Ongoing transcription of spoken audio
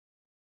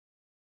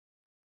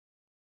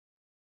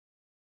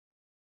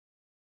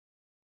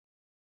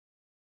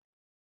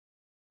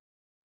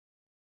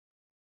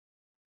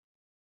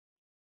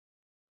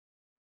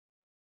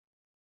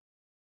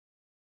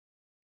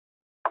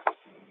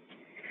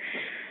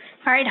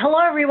All right, hello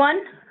everyone.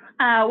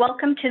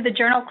 Welcome to the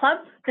Journal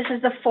Club. This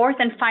is the fourth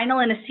and final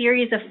in a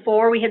series of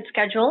 4 we had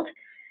scheduled.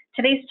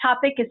 Today's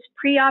topic is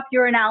pre-op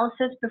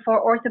urinalysis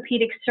before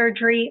orthopedic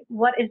surgery.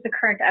 What is the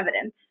current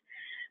evidence?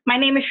 My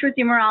name is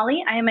Shruti Murali.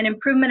 I am an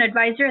improvement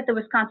advisor at the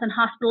Wisconsin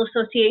Hospital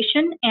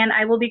Association, and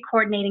I will be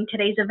coordinating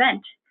today's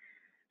event.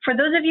 For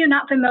those of you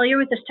not familiar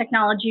with this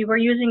technology, we're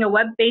using a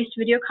web-based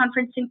video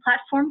conferencing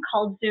platform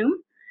called Zoom.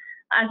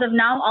 As of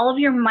now, all of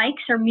your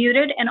mics are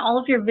muted and all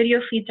of your video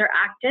feeds are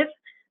active,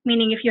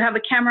 meaning if you have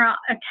a camera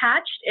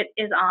attached, it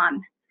is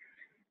on.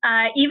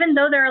 Even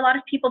though there are a lot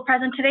of people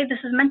present today, this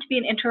is meant to be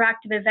an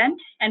interactive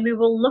event, and we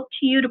will look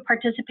to you to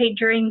participate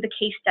during the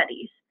case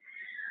studies.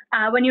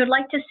 When you would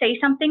like to say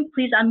something,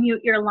 please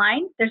unmute your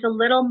line. There's a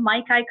little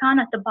mic icon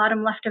at the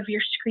bottom left of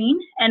your screen,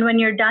 and when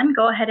you're done,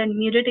 go ahead and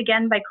mute it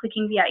again by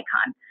clicking the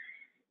icon.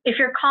 If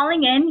you're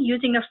calling in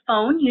using a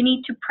phone, you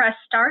need to press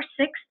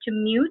 *6 to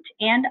mute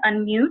and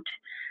unmute.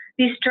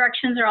 These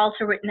directions are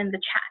also written in the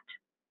chat.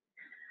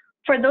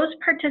 For those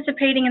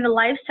participating in the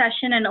live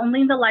session and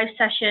only in the live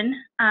session,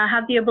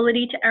 have the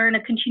ability to earn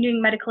a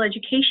continuing medical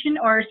education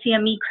or a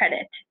CME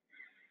credit.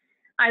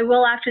 I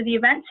will, after the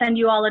event, send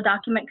you all a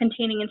document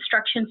containing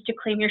instructions to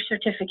claim your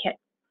certificate.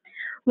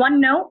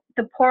 One note,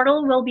 the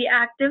portal will be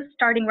active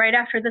starting right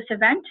after this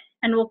event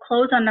and will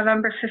close on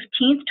November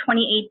 15th,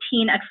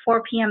 2018 at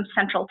 4 p.m.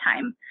 Central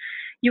Time.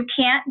 You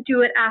can't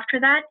do it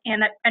after that,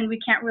 and we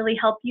can't really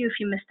help you if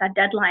you miss that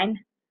deadline.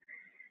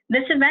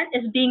 This event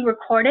is being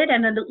recorded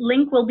and a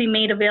link will be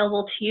made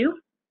available to you.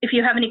 If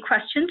you have any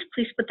questions,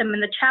 please put them in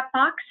the chat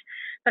box.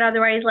 But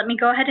otherwise, let me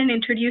go ahead and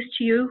introduce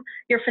to you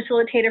your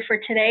facilitator for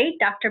today,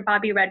 Dr.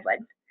 Bobby Redwood.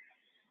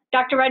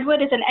 Dr.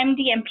 Redwood is an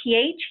MD and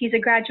PH. He's a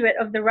graduate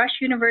of the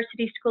Rush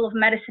University School of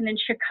Medicine in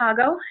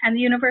Chicago and the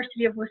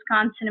University of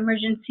Wisconsin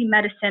Emergency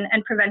Medicine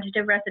and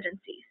Preventative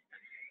Residencies.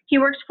 He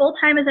works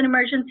full-time as an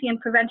emergency and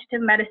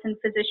preventative medicine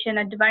physician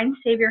at Divine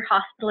Savior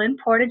Hospital in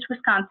Portage,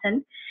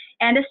 Wisconsin,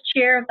 and is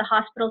chair of the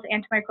hospital's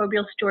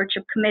Antimicrobial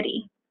Stewardship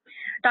Committee.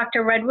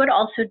 Dr. Redwood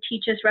also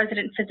teaches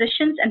resident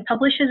physicians and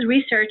publishes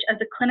research as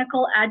a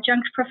clinical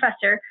adjunct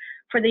professor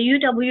for the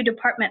UW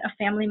Department of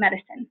Family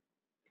Medicine.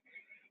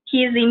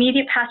 He is the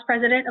immediate past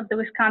president of the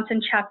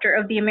Wisconsin chapter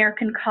of the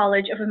American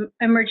College of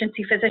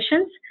Emergency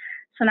Physicians.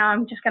 So now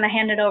I'm just going to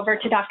hand it over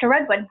to Dr.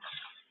 Redwood.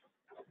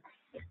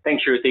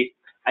 Thanks, Shruti.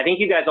 I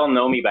think you guys all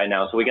know me by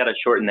now, so we got to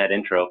shorten that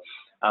intro.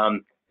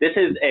 This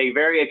is a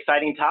very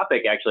exciting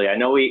topic, actually. I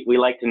know we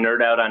like to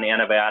nerd out on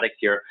antibiotics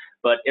here,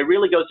 but it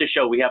really goes to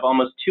show we have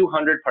almost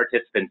 200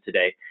 participants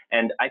today.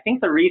 And I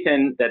think the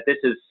reason that this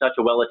is such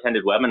a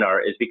well-attended webinar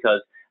is because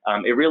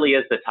it really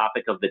is the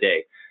topic of the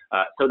day.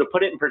 So to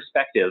put it in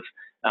perspective,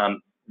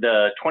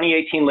 the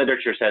 2018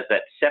 literature says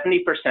that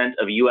 70%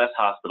 of US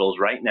hospitals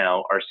right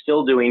now are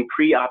still doing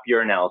pre-op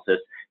urinalysis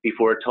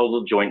before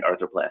total joint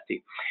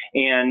arthroplasty.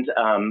 And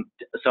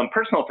some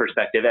personal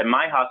perspective, at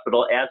my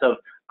hospital, as of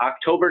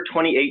October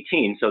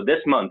 2018, so this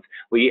month,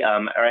 we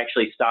are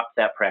actually stopped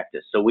that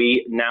practice. So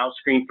we now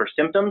screen for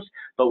symptoms,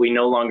 but we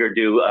no longer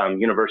do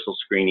universal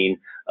screening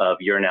of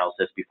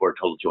urinalysis before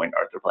total joint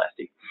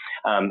arthroplasty.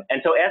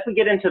 And so as we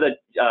get into the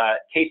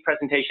case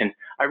presentations,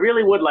 I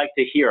really would like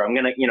to hear, I'm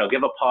gonna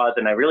give a pause,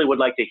 and I really would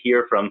like to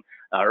hear from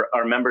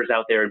our members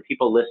out there and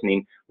people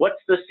listening.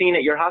 What's the scene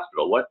at your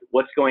hospital?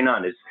 What's going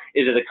on? Is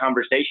it a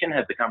conversation?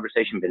 Has the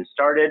conversation been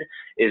started?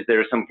 Is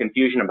there some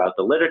confusion about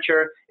the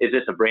literature? Is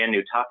this a brand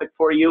new topic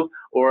for you?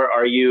 Or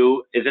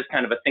is this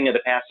kind of a thing of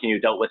the past and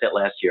you dealt with it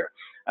last year?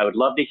 I would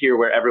love to hear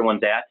where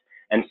everyone's at.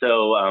 And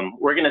so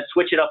we're gonna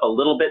switch it up a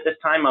little bit this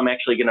time. I'm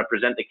actually gonna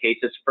present the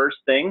cases first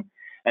thing,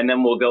 and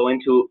then we'll go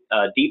into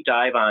a deep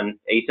dive on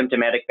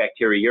asymptomatic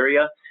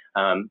bacteriuria,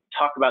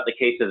 talk about the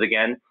cases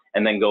again,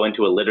 and then go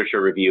into a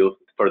literature review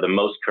for the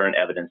most current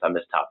evidence on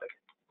this topic.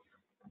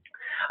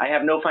 I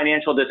have no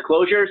financial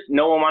disclosures.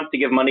 No one wants to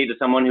give money to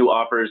someone who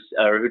offers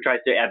or who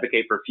tries to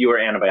advocate for fewer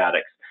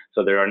antibiotics.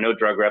 So there are no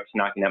drug reps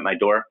knocking at my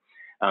door.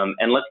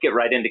 And let's get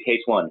right into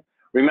case 1.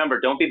 Remember,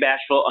 don't be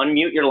bashful,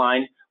 unmute your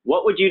line.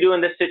 What would you do in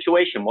this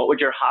situation? What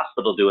would your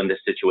hospital do in this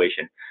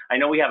situation? I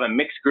know we have a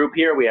mixed group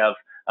here. We have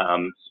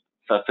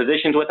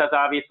physicians with us,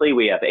 obviously.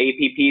 We have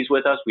APPs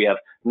with us. We have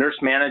nurse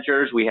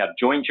managers. We have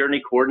joint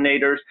journey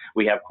coordinators.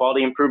 We have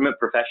quality improvement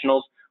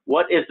professionals.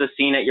 What is the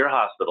scene at your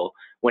hospital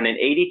when an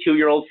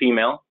 82-year-old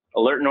female,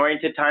 alert and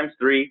oriented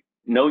 ×3,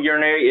 no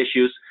urinary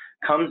issues,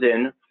 comes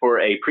in for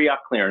a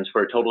pre-op clearance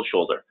for a total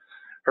shoulder?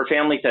 Her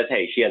family says,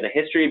 hey, she has a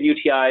history of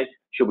UTIs.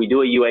 Should we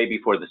do a UA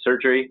before the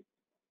surgery?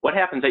 What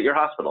happens at your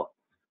hospital?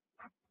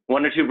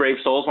 1 or 2 brave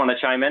souls want to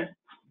chime in?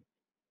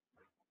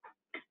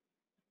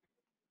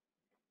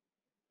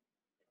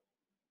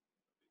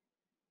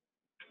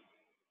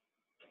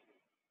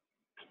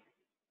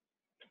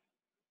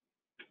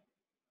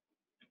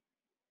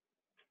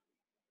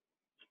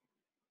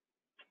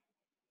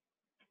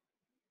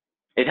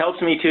 It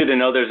helps me too to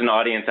know there's an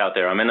audience out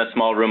there. I'm in a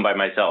small room by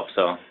myself,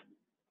 so.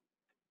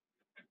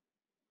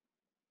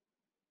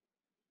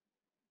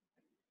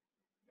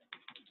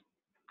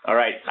 All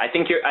right, I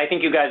think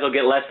you guys will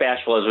get less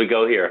bashful as we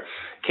go here.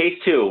 Case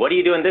 2, what do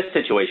you do in this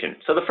situation?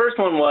 So the first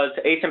one was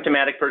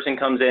asymptomatic person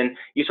comes in,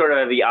 you sort of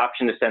have the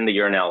option to send the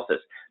urinalysis.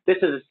 This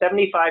is a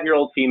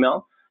 75-year-old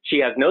female. She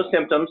has no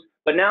symptoms,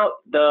 but now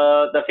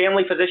the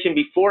family physician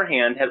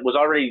beforehand has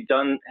already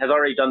done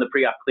the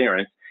pre-op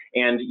clearance,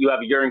 and you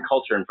have a urine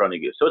culture in front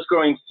of you. So it's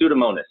growing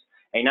Pseudomonas,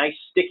 a nice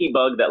sticky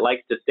bug that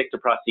likes to stick to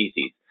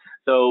prostheses.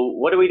 So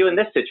what do we do in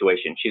this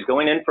situation? She's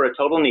going in for a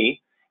total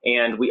knee,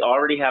 and we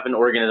already have an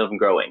organism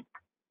growing.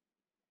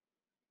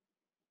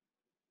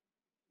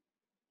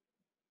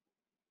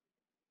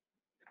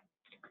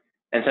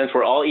 And since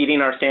we're all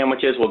eating our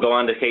sandwiches, we'll go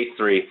on to case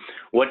 3.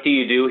 What do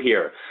you do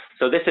here?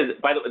 So this is,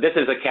 this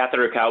is a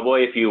catheter cowboy.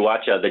 If you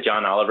watch the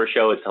John Oliver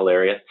show, it's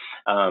hilarious.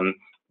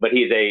 But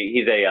he's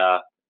a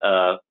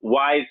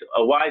wise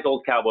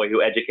old cowboy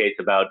who educates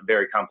about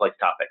very complex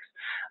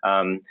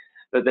topics.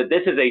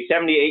 This is a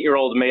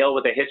 78-year-old male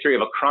with a history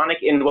of a chronic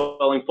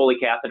indwelling Foley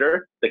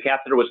catheter. The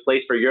catheter was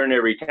placed for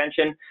urinary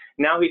retention.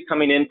 Now he's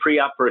coming in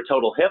pre-op for a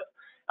total hip,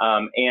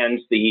 and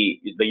the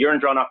urine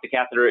drawn off the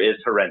catheter is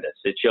horrendous.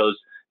 It shows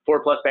 4+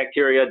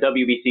 bacteria,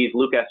 WBCs,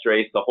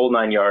 leukostrace, the whole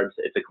 9 yards.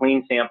 It's a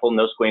clean sample,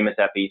 no squamous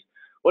epis.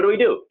 What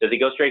do? Does he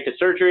go straight to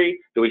surgery?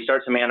 Do we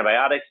start some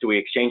antibiotics? Do we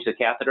exchange the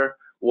catheter?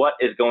 What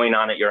is going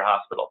on at your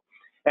hospital?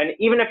 And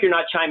even if you're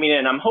not chiming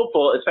in, I'm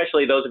hopeful,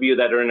 especially those of you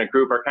that are in a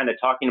group are kind of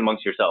talking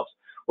amongst yourselves.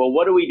 Well,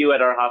 what do we do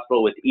at our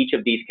hospital with each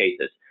of these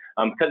cases?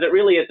 Because it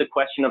really is the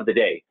question of the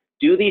day.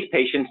 Do these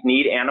patients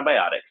need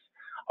antibiotics?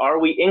 Are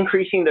we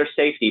increasing their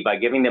safety by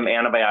giving them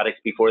antibiotics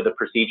before the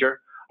procedure?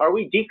 Are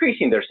we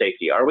decreasing their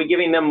safety? Are we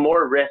giving them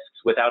more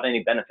risks without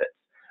any benefits?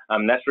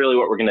 That's really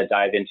what we're going to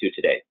dive into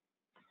today.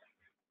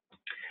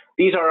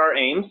 These are our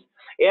aims.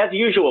 As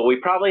usual, we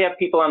probably have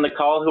people on the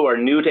call who are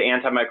new to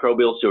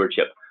antimicrobial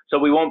stewardship. So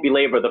we won't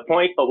belabor the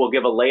point, but we'll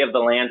give a lay of the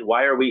land.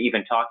 Why are we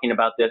even talking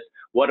about this?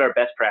 What are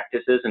best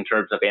practices in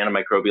terms of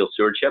antimicrobial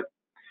stewardship?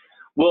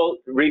 We'll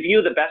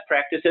review the best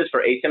practices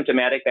for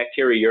asymptomatic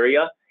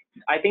bacteriuria.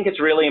 I think it's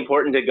really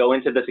important to go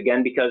into this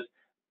again because,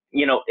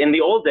 you know, in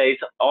the old days,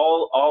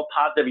 all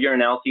positive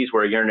urinalyses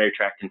were a urinary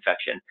tract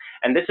infection.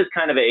 And this is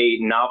kind of a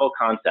novel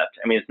concept.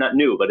 I mean, it's not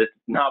new, but it's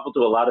novel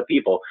to a lot of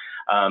people,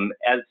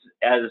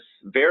 as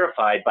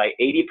verified by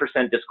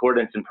 80%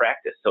 discordance in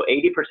practice. So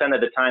 80%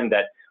 of the time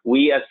that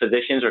we as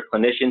physicians or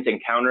clinicians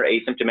encounter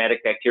asymptomatic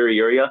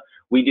bacteriuria,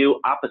 we do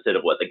opposite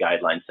of what the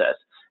guideline says.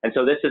 And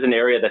so this is an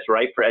area that's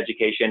ripe for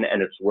education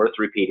and it's worth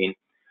repeating.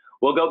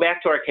 We'll go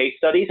back to our case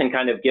studies and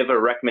kind of give our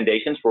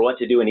recommendations for what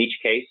to do in each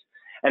case.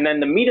 And then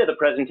the meat of the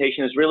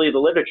presentation is really the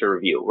literature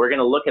review. We're going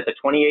to look at the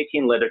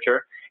 2018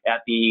 literature,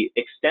 at the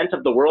extent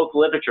of the world's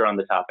literature on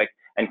the topic,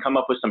 and come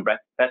up with some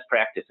best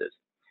practices.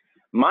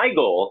 My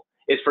goal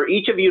is for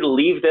each of you to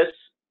leave this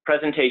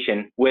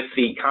presentation with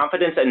the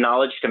confidence and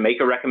knowledge to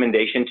make a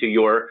recommendation to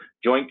your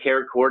joint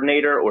care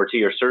coordinator or to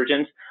your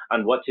surgeons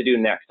on what to do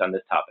next on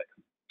this topic.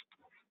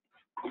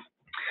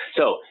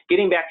 So,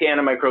 getting back to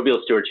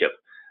antimicrobial stewardship.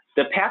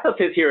 The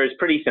pathophys here is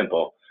pretty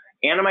simple.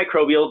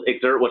 Antimicrobials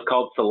exert what's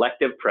called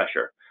selective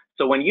pressure.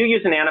 So when you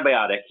use an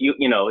antibiotic,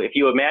 you know, if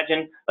you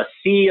imagine a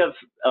sea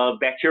of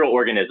bacterial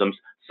organisms,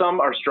 some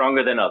are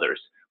stronger than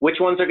others. Which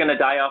ones are going to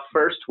die off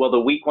first? Well, the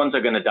weak ones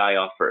are going to die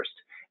off first.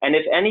 And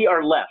if any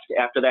are left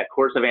after that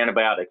course of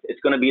antibiotics,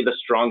 it's going to be the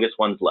strongest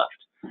ones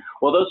left.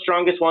 Well, those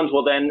strongest ones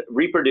will then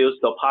reproduce.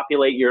 They'll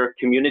populate your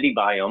community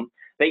biome.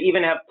 They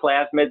even have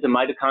plasmids and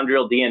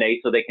mitochondrial DNA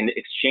so they can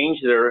exchange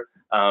their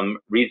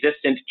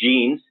resistant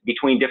genes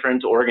between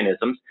different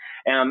organisms,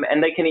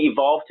 and they can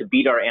evolve to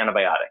beat our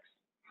antibiotics.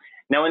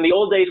 Now, in the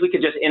old days, we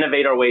could just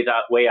innovate our way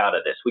out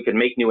of this. We could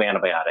make new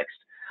antibiotics,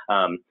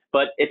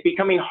 but it's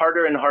becoming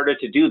harder and harder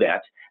to do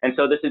that, and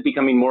so this is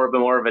becoming more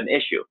of an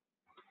issue.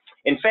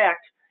 In fact,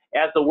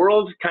 as the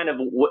world kind of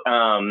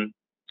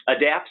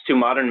adapts to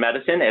modern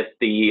medicine, as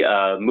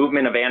the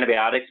movement of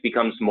antibiotics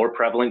becomes more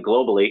prevalent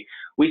globally,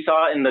 we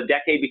saw in the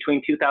decade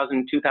between 2000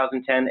 and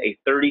 2010 a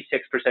 36%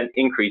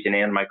 increase in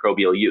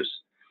antimicrobial use.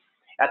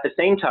 At the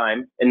same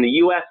time, in the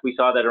US, we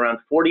saw that around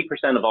 40%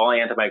 of all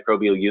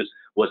antimicrobial use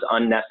was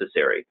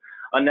unnecessary.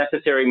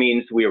 Unnecessary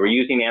means we were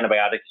using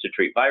antibiotics to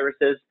treat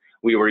viruses,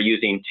 we were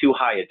using too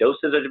high a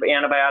doses of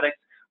antibiotics,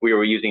 we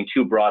were using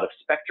too broad a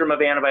spectrum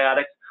of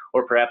antibiotics,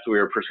 or perhaps we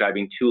were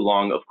prescribing too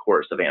long of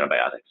course of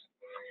antibiotics.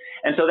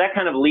 And so that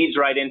kind of leads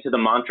right into the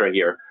mantra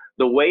here.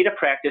 The way to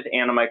practice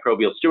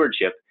antimicrobial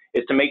stewardship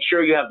is to make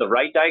sure you have the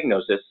right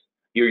diagnosis,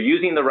 you're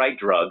using the right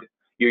drug,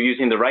 you're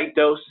using the right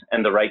dose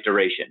and the right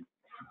duration.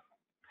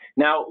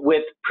 Now,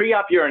 with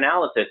pre-op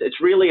urinalysis,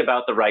 it's really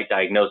about the right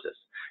diagnosis.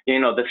 You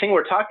know, the thing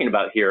we're talking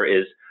about here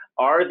is,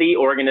 are the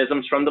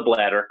organisms from the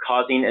bladder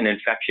causing an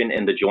infection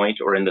in the joint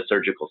or in the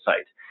surgical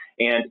site?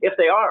 And if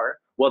they are,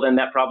 well, then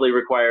that probably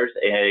requires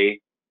an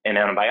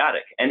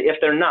antibiotic. And if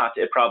they're not,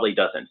 it probably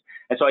doesn't.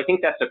 And so I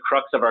think that's the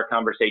crux of our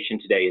conversation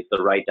today, is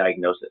the right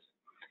diagnosis.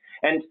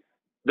 And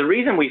the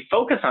reason we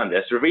focus on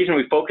this, the reason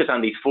we focus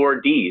on these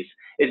 4 Ds,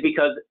 is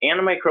because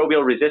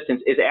antimicrobial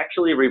resistance is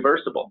actually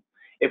reversible.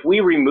 If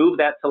we remove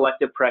that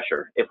selective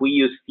pressure, if we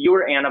use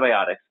fewer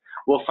antibiotics,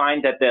 we'll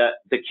find that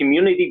the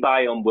community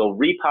biome will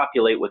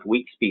repopulate with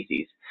weak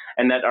species,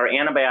 and that our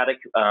antibiotic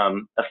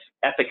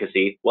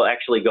efficacy will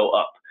actually go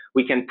up.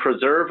 We can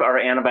preserve our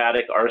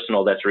antibiotic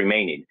arsenal that's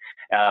remaining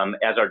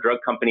as our drug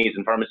companies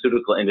and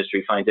pharmaceutical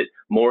industry finds it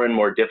more and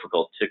more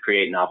difficult to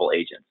create novel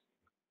agents.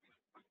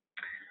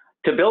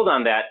 To build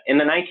on that, in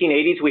the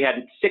 1980s, we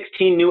had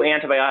 16 new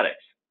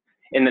antibiotics.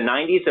 In the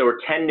 90s, there were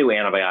 10 new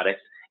antibiotics.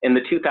 In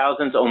the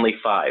 2000s, only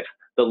 5.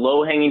 The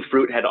low-hanging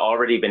fruit had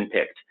already been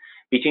picked.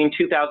 Between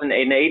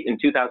 2008 and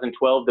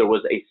 2012, there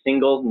was a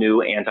single new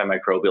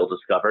antimicrobial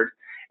discovered,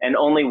 and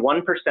only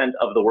 1%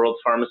 of the world's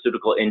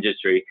pharmaceutical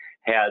industry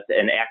has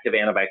an active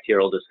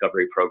antibacterial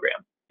discovery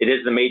program. It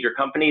is the major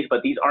companies,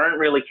 but these aren't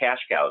really cash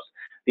cows.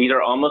 These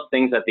are almost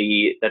things that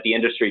the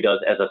industry does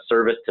as a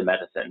service to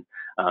medicine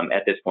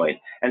at this point.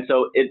 And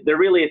so there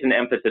really is an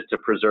emphasis to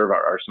preserve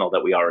our arsenal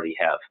that we already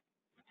have.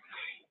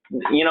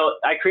 You know,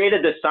 I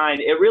created this sign.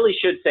 It really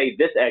should say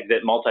this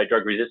exit,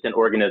 multi-drug resistant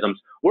organisms.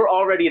 We're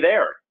already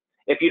there.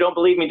 If you don't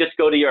believe me, just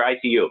go to your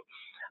ICU.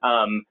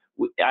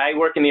 I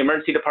work in the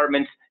emergency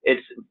department.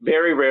 It's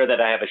very rare that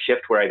I have a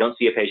shift where I don't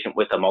see a patient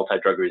with a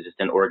multi-drug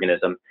resistant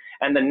organism.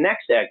 And the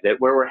next exit,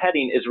 where we're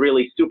heading, is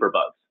really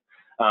superbugs.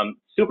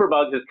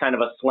 Superbugs is kind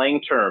of a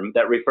slang term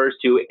that refers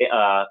to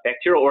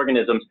bacterial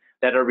organisms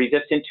that are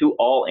resistant to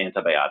all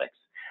antibiotics.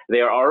 They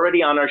are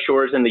already on our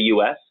shores in the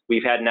US.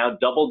 We've had now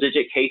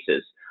double-digit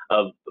cases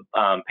of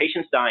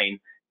patients dying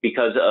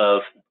because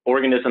of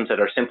organisms that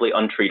are simply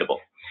untreatable.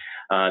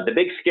 The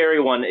big scary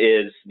one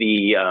is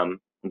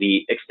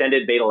the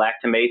extended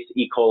beta-lactamase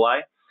E. coli.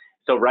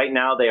 So right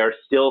now they are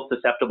still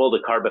susceptible to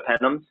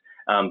carbapenems,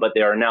 but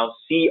there are now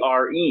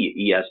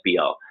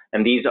CRE-ESBL,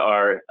 and these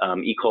are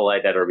E.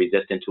 coli that are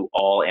resistant to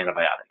all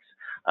antibiotics.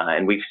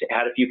 And we've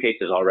had a few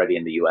cases already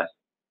in the US.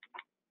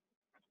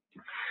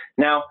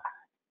 Now,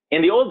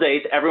 in the old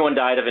days, everyone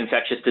died of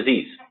infectious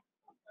disease.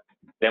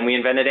 Then we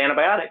invented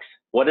antibiotics.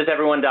 What does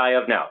everyone die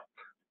of now?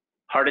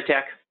 Heart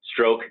attack,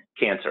 stroke,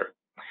 cancer.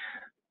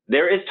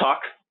 There is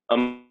talk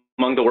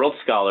among the world's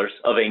scholars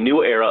of a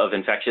new era of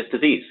infectious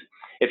disease.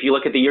 If you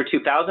look at the year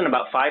 2000,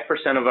 about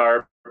 5% of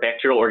our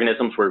bacterial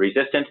organisms were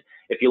resistant.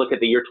 If you look at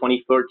the year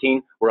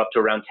 2014, we're up to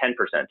around 10%.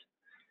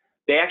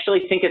 They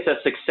actually think it's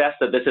a success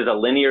that this is a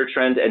linear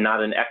trend and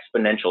not an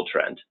exponential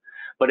trend.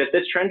 But if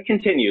this trend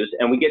continues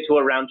and we get to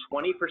around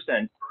 20%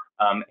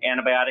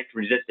 antibiotic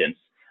resistance,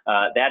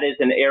 that is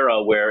an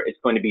era where it's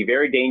going to be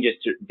very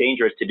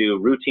dangerous to do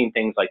routine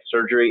things like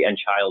surgery and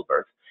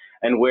childbirth,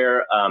 and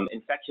where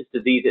infectious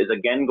disease is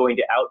again going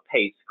to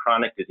outpace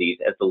chronic disease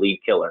as the lead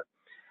killer.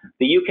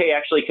 The UK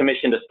actually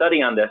commissioned a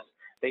study on this.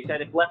 They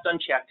said if left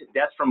unchecked,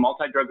 deaths from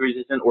multi-drug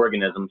resistant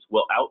organisms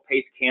will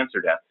outpace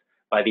cancer deaths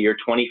by the year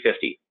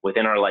 2050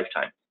 within our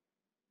lifetime.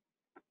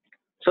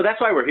 So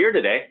that's why we're here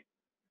today.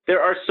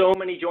 There are so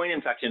many joint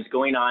infections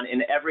going on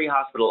in every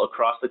hospital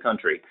across the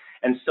country,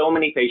 and so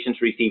many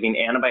patients receiving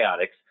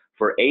antibiotics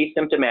for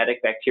asymptomatic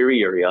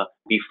bacteriuria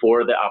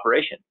before the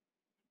operation.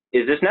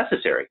 Is this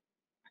necessary?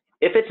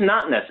 If it's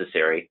not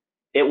necessary,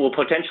 it will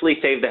potentially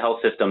save the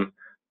health system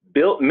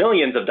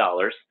millions of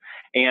dollars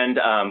and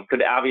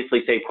could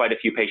obviously save quite a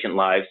few patient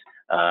lives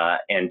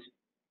and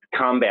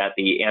combat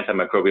the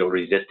antimicrobial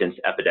resistance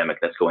epidemic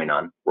that's going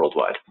on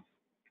worldwide.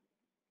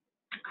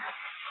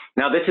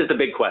 Now, this is the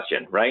big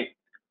question, right?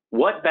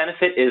 What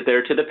benefit is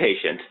there to the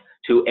patient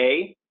to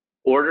A,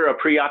 order a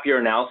pre-op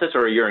urinalysis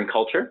or a urine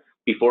culture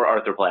before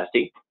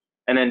arthroplasty,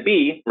 and then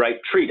B, right,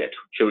 treat it?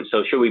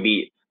 So should we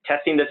be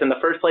testing this in the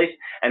first place?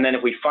 And then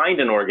if we find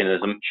an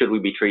organism, should we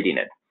be treating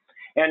it?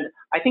 And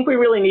I think we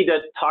really need to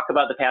talk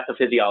about the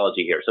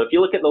pathophysiology here. So if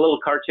you look at the little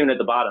cartoon at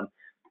the bottom,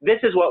 this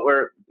is what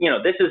we're,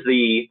 this is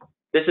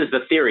the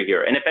theory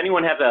here. And if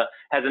anyone has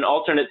an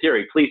alternate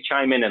theory, please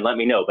chime in and let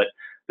me know. But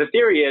the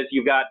theory is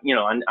you've got,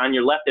 on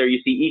your left there, you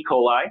see E.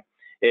 coli.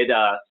 It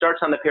starts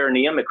on the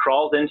perineum, it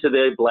crawls into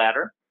the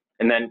bladder,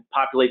 and then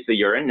populates the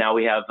urine. Now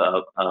we have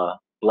a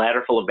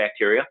bladder full of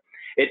bacteria.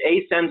 It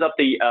ascends up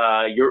the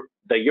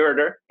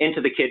ureter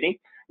into the kidney.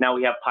 Now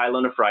we have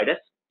pyelonephritis.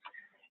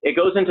 It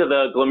goes into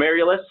the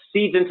glomerulus,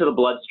 seeds into the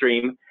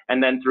bloodstream,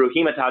 and then through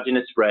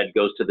hematogenous spread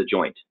goes to the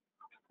joint,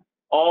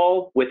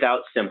 all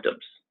without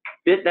symptoms.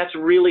 That's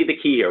really the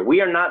key here.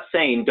 We are not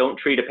saying don't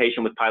treat a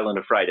patient with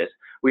pyelonephritis.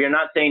 We are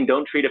not saying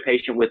don't treat a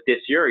patient with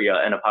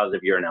dysuria and a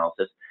positive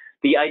urinalysis.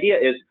 The idea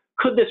is,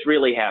 could this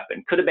really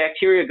happen? Could a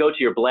bacteria go to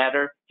your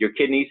bladder, your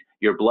kidneys,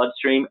 your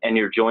bloodstream, and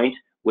your joint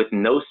with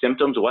no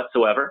symptoms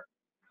whatsoever?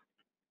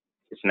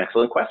 It's an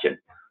excellent question.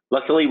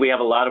 Luckily, we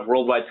have a lot of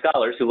worldwide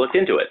scholars who looked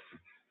into it.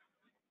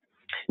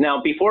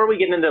 Now, before we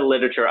get into the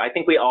literature, I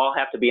think we all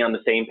have to be on the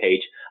same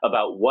page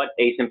about what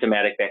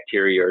asymptomatic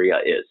bacteriuria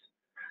is.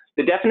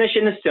 The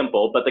definition is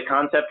simple, but the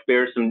concept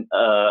bears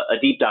a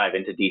deep dive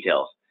into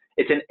details.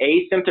 It's an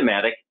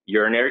asymptomatic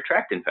urinary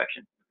tract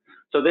infection.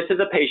 So this is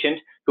a patient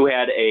who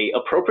had an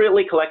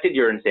appropriately collected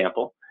urine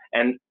sample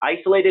and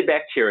isolated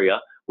bacteria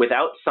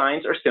without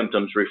signs or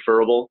symptoms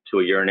referable to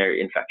a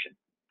urinary infection.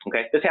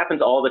 Okay, this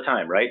happens all the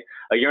time, right?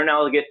 A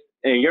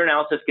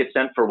urinalysis gets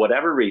sent for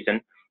whatever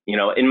reason.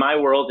 In my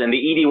world, in the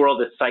ED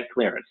world, it's site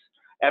clearance.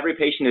 every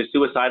patient who's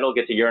suicidal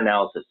gets a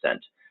urinalysis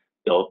sent.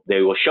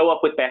 They will show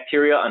up with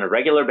bacteria on a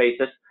regular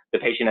basis. The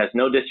patient has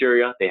no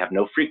dysuria, they have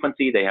no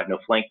frequency, they have no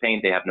flank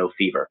pain, they have no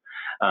fever.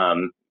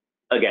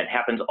 Again,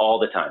 happens all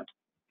the time.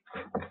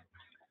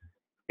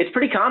 It's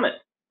pretty common.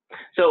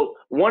 So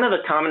one of the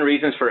common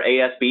reasons for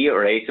ASB,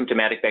 or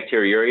asymptomatic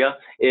bacteriuria,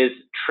 is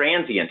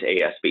transient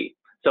ASB.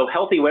 So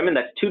healthy women,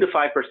 that's 2 to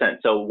 5%.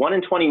 So 1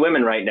 in 20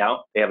 women right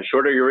now, they have a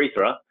shorter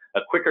urethra,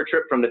 a quicker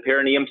trip from the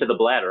perineum to the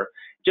bladder,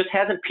 just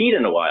hasn't peed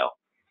in a while.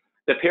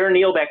 The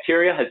perineal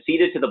bacteria has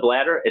seeded to the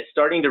bladder, it's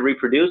starting to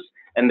reproduce,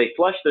 and they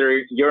flush their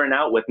urine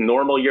out with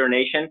normal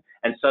urination,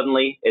 and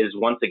suddenly is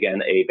once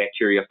again a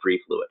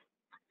bacteria-free fluid.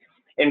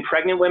 In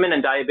pregnant women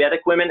and diabetic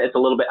women, it's a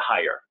little bit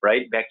higher,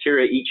 right?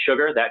 Bacteria eat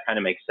sugar, that kind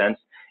of makes sense.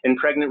 In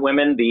pregnant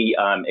women, the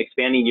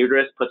expanding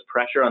uterus puts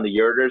pressure on the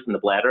ureters and the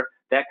bladder,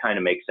 that kind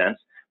of makes sense.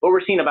 But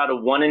we're seeing about a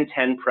 1 in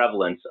 10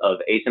 prevalence of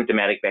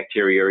asymptomatic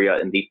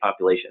bacteriuria in these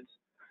populations.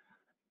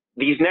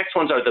 These next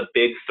ones are the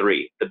big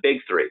three,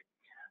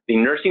 The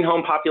nursing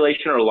home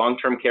population or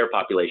long-term care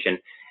population,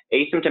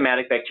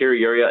 asymptomatic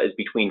bacteriuria is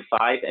between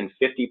 5 and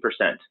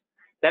 50%.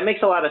 That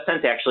makes a lot of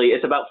sense, actually.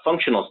 It's about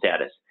functional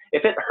status.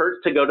 If it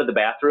hurts to go to the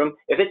bathroom,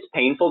 if it's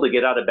painful to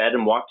get out of bed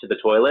and walk to the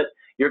toilet,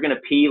 you're going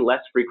to pee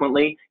less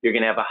frequently. You're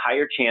going to have a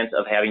higher chance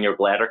of having your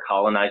bladder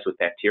colonized with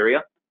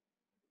bacteria.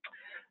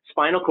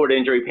 Spinal cord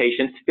injury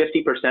patients,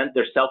 50%,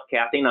 they're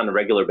self-cathing on a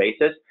regular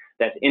basis.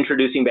 That's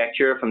introducing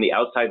bacteria from the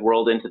outside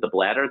world into the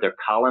bladder. They're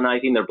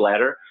colonizing their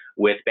bladder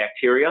with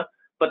bacteria,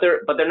 but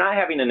they're not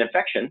having an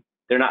infection.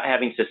 They're not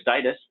having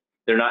cystitis.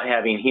 They're not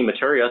having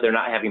hematuria. They're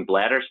not having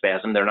bladder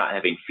spasm. They're not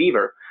having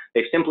fever.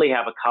 They simply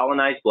have a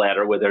colonized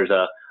bladder where there's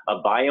a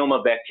biome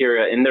of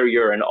bacteria in their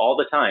urine all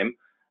the time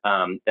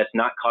that's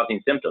not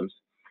causing symptoms.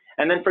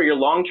 And then for your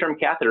long-term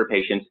catheter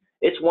patients,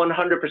 it's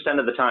 100%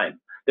 of the time.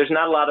 There's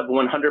not a lot of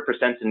 100%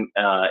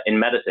 in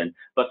medicine,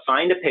 but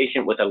find a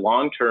patient with a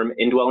long-term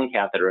indwelling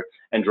catheter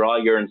and draw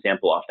a urine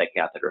sample off that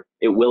catheter.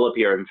 It will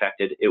appear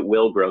infected. It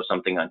will grow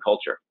something on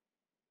culture.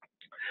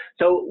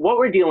 So what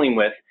we're dealing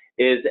with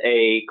is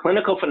a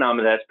clinical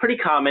phenomenon that's pretty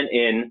common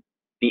in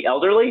the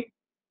elderly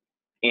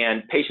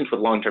and patients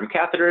with long-term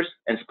catheters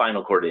and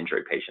spinal cord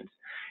injury patients.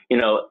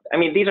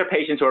 These are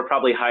patients who are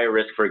probably higher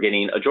risk for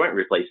getting a joint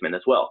replacement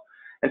as well.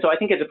 And so I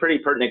think it's a pretty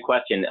pertinent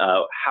question.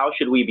 How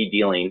should we be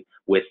dealing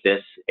with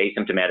this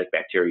asymptomatic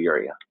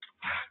bacteriuria?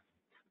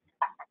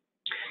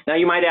 Now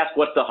you might ask,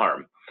 what's the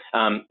harm?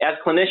 As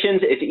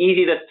clinicians, it's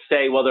easy to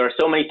say, well, there are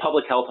so many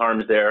public health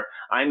harms there.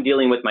 I'm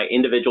dealing with my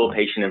individual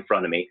patient in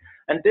front of me.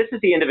 And this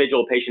is the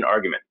individual patient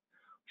argument.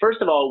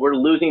 First of all, we're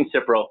losing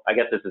Cipro. I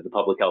guess this is the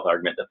public health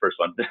argument, the first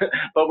one.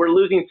 But we're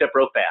losing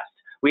Cipro fast.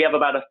 We have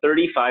about a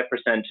 35%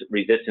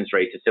 resistance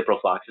rate to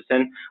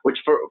ciprofloxacin, which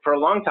for a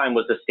long time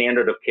was the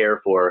standard of care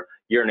for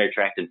urinary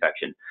tract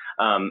infection.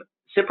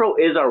 Cipro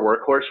is our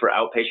workhorse for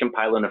outpatient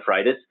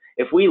pyelonephritis.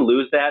 If we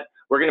lose that,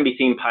 we're going to be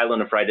seeing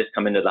pyelonephritis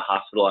come into the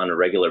hospital on a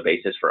regular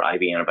basis for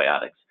IV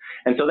antibiotics.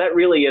 And so that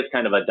really is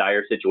kind of a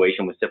dire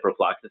situation with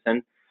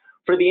ciprofloxacin.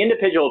 For the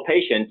individual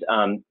patient,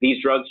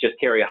 these drugs just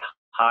carry a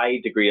high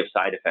degree of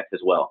side effects as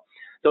well.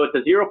 So it's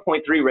a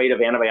 0.3 rate of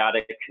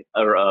antibiotic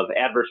or of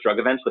adverse drug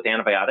events with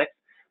antibiotics.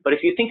 But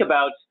if you think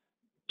about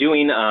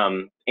doing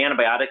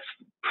antibiotics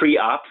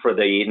pre-op for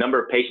the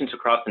number of patients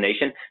across the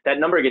nation, that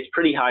number gets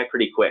pretty high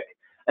pretty quick.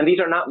 And these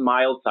are not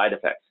mild side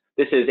effects.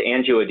 This is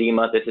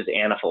angioedema, this is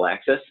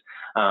anaphylaxis.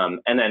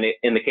 And then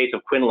in the case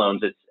of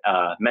quinolones, it's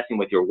messing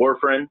with your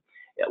warfarin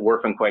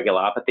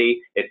coagulopathy,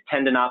 it's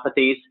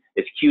tendinopathies,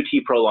 it's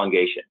QT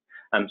prolongation.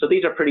 So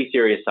these are pretty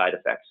serious side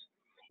effects.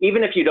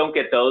 Even if you don't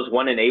get those,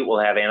 1 in 8 will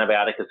have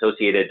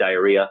antibiotic-associated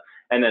diarrhea.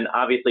 And then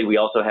obviously we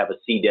also have a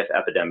C. diff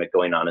epidemic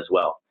going on as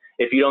well.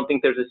 If you don't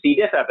think there's a C.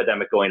 diff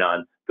epidemic going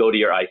on, go to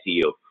your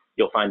ICU.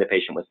 You'll find a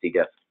patient with C.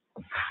 diff.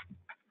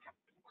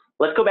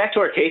 Let's go back to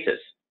our cases.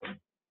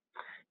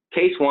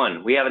 Case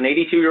 1, we have an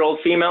 82-year-old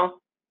female.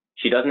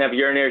 She doesn't have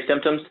urinary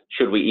symptoms.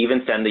 Should we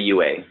even send the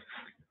UA?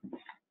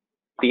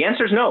 The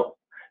answer is no.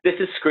 This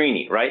is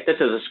screening, right? This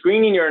is a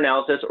screening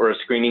urinalysis or a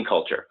screening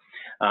culture.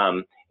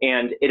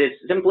 And it is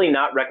simply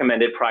not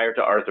recommended prior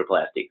to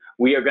arthroplasty.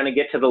 We are going to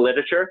get to the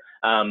literature,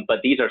 but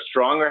these are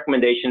strong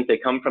recommendations. They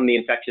come from the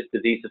Infectious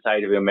Disease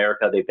Society of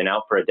America. They've been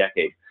out for a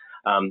decade.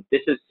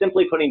 This is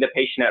simply putting the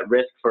patient at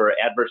risk for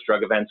adverse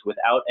drug events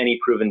without any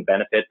proven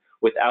benefit,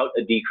 without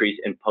a decrease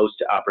in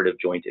post-operative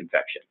joint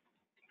infection.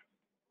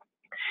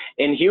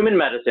 In human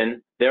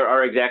medicine, there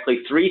are exactly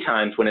 3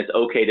 times when it's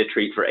okay to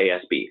treat for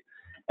ASB.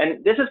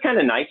 And this is kind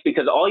of nice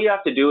because all you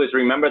have to do is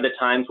remember the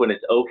times when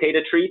it's okay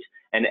to treat,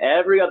 and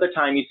every other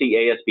time you see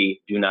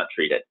ASB, do not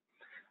treat it.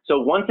 So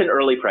once in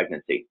early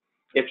pregnancy,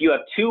 if you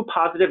have 2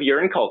 positive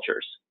urine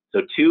cultures,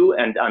 so 2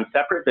 and on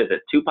separate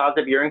visits, 2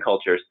 positive urine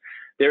cultures,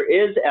 there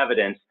is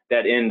evidence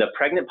that in the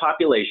pregnant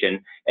population,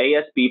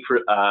 ASB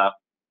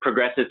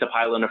progresses to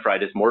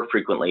pyelonephritis more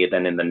frequently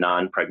than in the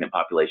non-pregnant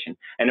population.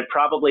 And it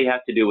probably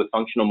has to do with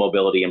functional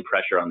mobility and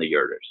pressure on the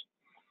ureters.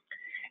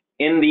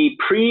 In the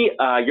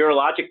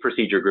pre-urologic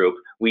procedure group,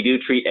 we do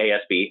treat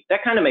ASB.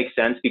 That kind of makes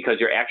sense because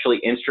you're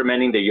actually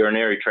instrumenting the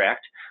urinary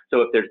tract.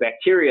 So if there's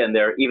bacteria in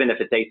there, even if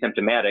it's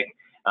asymptomatic,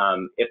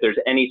 if there's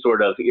any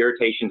sort of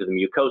irritation to the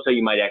mucosa,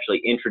 you might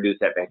actually introduce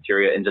that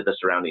bacteria into the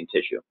surrounding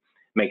tissue.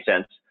 Makes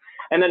sense.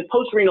 And then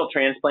post-renal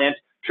transplant,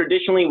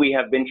 traditionally we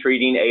have been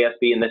treating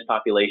ASB in this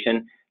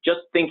population, just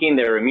thinking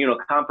they're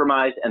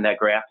immunocompromised and that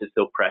graft is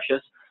so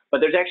precious. But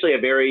there's actually a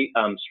very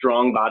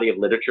strong body of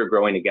literature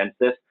growing against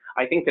this.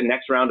 I think the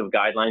next round of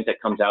guidelines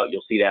that comes out,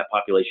 you'll see that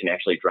population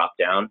actually drop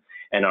down,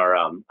 and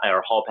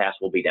our hall pass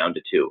will be down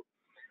to 2.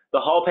 The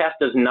hall pass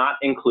does not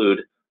include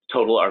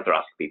total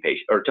arthroscopy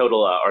patient or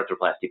total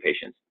arthroplasty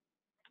patients.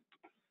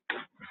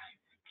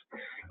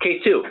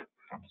 Case 2.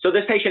 So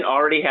this patient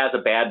already has a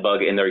bad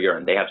bug in their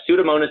urine. They have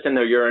Pseudomonas in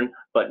their urine,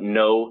 but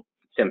no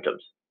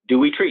symptoms. Do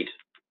we treat?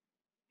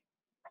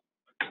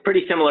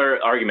 Pretty similar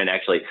argument,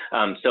 actually.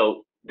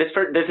 So this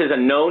is a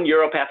known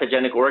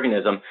uropathogenic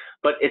organism,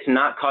 but it's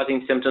not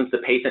causing symptoms. The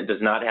patient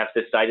does not have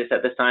cystitis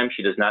at this time.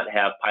 She does not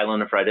have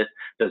pyelonephritis,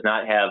 does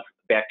not have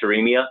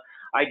bacteremia.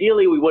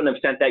 Ideally, we wouldn't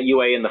have sent that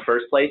UA in the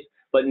first place,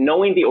 but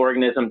knowing the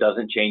organism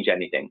doesn't change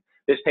anything.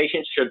 This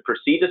patient should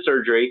proceed to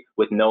surgery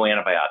with no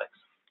antibiotics.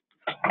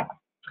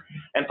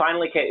 And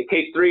finally,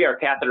 case 3, our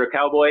catheter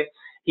cowboy.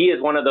 He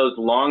is one of those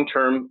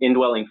long-term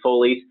indwelling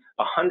Foleys.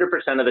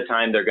 100% of the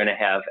time, they're going to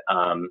have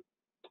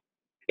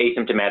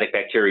asymptomatic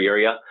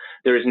bacteriuria.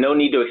 There is no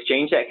need to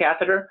exchange that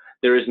catheter.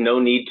 There is no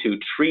need to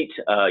treat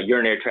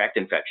urinary tract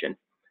infection.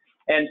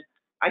 And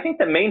I think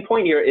the main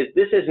point here is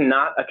this is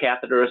not a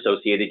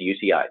catheter-associated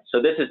UCI.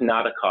 So this is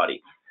not a CAUTI.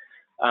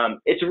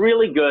 It's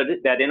really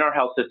good that in our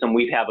health system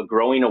we have a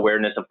growing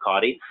awareness of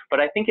CAUTI, but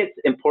I think it's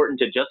important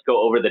to just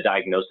go over the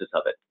diagnosis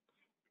of it.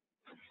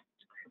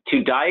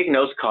 To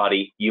diagnose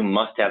CAUTI, you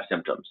must have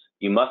symptoms.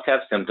 You must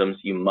have symptoms.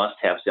 You must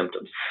have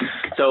symptoms.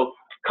 So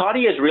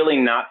CAUTI is really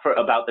not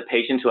about the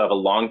patients who have a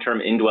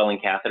long-term indwelling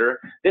catheter.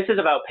 This is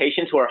about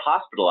patients who are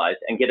hospitalized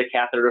and get a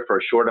catheter for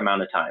a short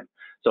amount of time.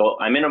 So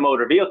I'm in a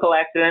motor vehicle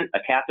accident, a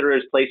catheter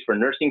is placed for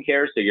nursing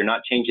care, so you're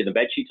not changing the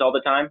bed sheets all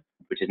the time,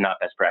 which is not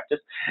best practice.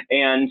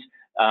 And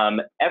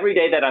every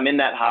day that I'm in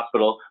that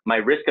hospital, my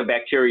risk of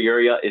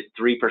bacteriuria is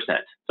 3%.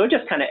 So it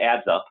just kind of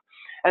adds up.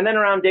 And then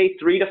around day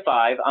 3 to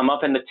 5, I'm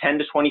up in the 10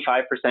 to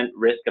 25%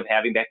 risk of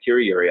having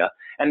bacteriuria.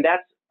 And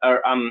that's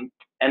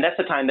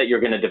the time that you're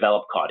going to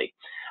develop CAUTI.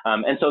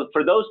 And so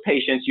for those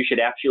patients, you should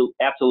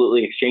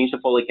absolutely exchange the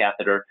Foley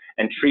catheter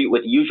and treat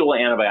with usual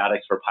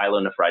antibiotics for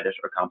pyelonephritis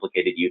or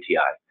complicated UTI.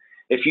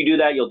 If you do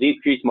that, you'll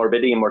decrease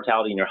morbidity and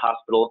mortality in your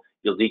hospital.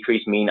 You'll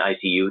decrease mean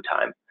ICU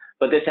time.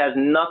 But this has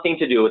nothing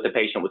to do with the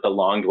patient with a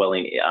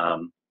long-dwelling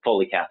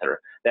Foley catheter.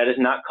 That is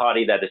not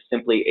CAUTI. That is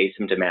simply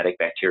asymptomatic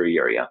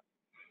bacteriuria.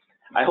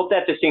 I hope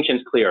that distinction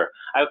is clear.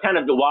 I kind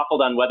of waffled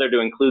on whether to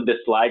include this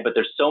slide, but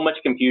there's so much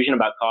confusion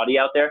about CAUTI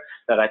out there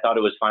that I thought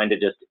it was fine to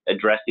just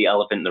address the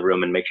elephant in the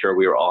room and make sure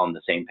we were all on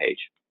the same page.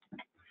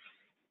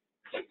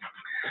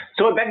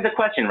 So it begs the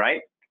question,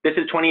 right? This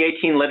is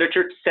 2018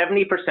 literature.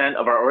 70%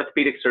 of our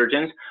orthopedic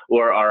surgeons,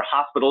 or our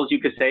hospitals, you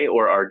could say,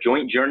 or our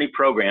joint journey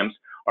programs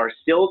are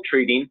still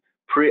treating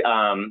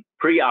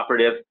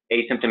preoperative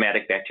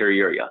asymptomatic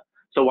bacteriuria.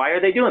 So why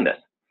are they doing this?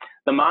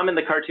 The mom in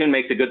the cartoon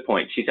makes a good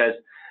point. She says,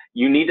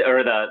 you need,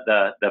 or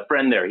the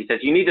friend there, he says,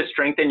 you need to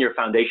strengthen your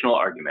foundational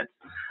arguments.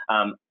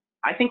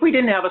 I think we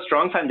didn't have a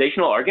strong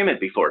foundational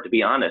argument before, to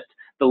be honest.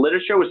 The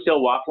literature was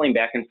still waffling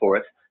back and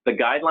forth. The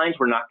guidelines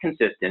were not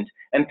consistent,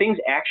 and things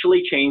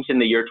actually changed in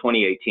the year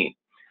 2018.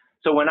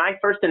 So when I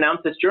first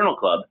announced this journal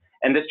club,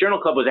 and this journal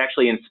club was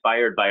actually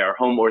inspired by our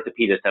home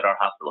orthopedist at our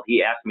hospital.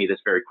 He asked me this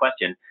very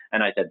question,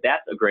 and I said,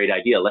 that's a great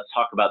idea. Let's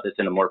talk about this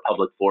in a more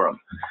public forum.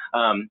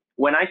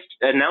 When I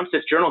announced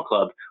this journal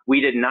club,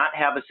 we did not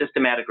have a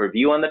systematic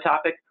review on the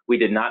topic. We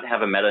did not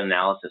have a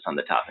meta-analysis on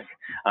the topic.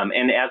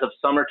 And as of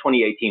summer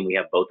 2018, we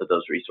have both of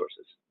those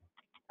resources.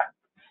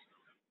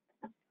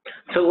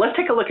 So let's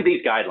take a look at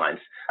these guidelines.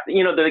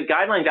 You know, the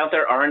guidelines out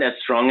there aren't as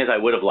strong as I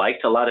would have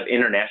liked, a lot of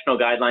international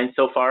guidelines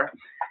so far.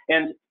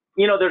 And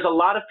you know, there's a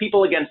lot of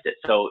people against it.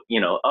 So, you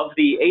know, of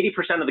the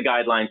 80% of the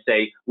guidelines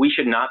say we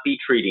should not be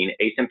treating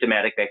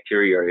asymptomatic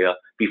bacteriuria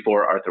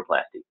before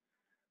arthroplasty.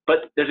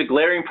 But there's a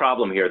glaring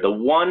problem here. The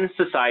one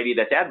society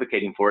that's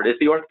advocating for it is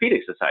the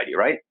Orthopedic Society,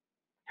 right?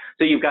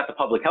 So you've got the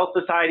public health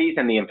societies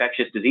and the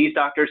infectious disease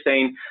doctors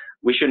saying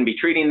we shouldn't be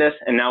treating this.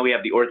 And now we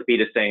have the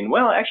orthopedist saying,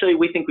 well, actually,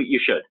 we think you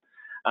should.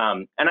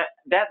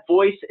 That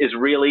voice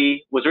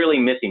was really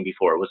missing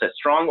before. It was a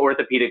strong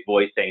orthopedic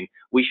voice saying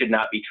we should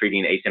not be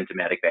treating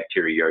asymptomatic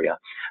bacteriuria.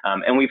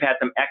 And we've had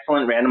some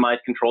excellent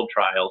randomized controlled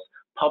trials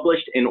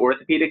published in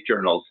orthopedic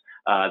journals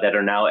that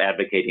are now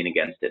advocating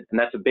against it. And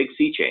that's a big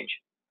sea change.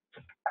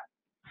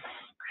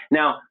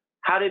 Now,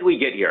 how did we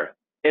get here?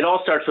 It all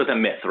starts with a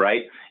myth,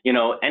 right? You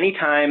know,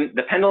 anytime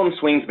the pendulum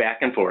swings back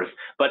and forth,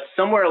 but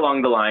somewhere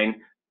along the line,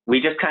 we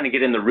just kind of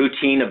get in the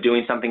routine of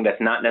doing something that's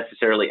not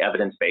necessarily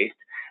evidence-based.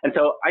 And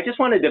so I just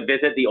wanted to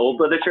visit the old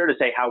literature to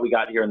say how we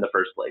got here in the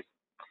first place.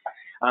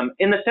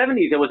 In the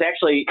 70s, it was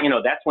actually, you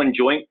know, that's when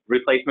joint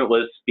replacement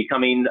was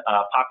becoming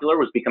popular,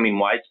 was becoming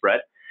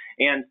widespread.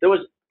 And there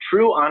was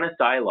true, honest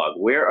dialogue.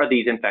 Where are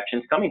these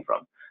infections coming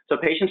from? So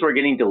patients were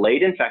getting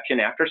delayed infection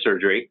after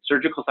surgery,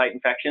 surgical site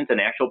infections,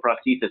 and actual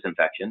prosthesis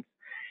infections.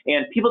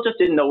 And people just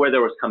didn't know where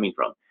there was coming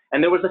from.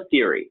 And there was a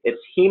theory. It's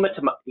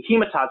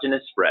hematogenous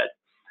spread.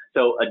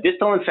 So a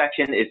distal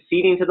infection is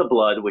seeding to the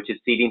blood, which is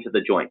seeding to the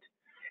joint.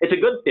 It's a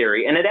good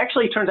theory, and it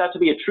actually turns out to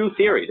be a true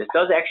theory. This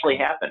does actually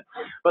happen.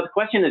 But the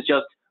question is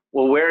just,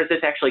 well, where is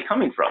this actually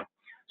coming from?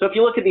 So if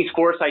you look at these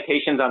 4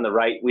 citations on the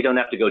right, we don't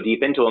have to go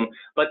deep into them,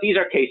 but these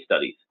are case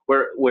studies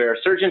where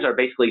surgeons are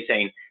basically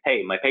saying,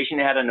 hey, my patient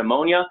had a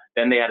pneumonia,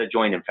 then they had a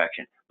joint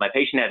infection. My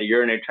patient had a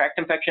urinary tract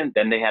infection,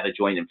 then they had a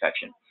joint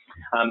infection.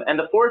 And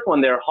the 4th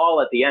one there,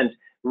 Hall at the end,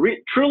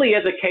 truly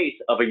is a case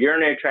of a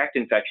urinary tract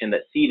infection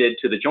that seeded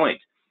to the joint.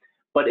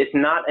 But it's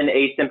not an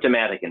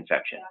asymptomatic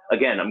infection.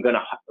 Again, I'm going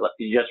to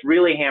just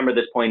really hammer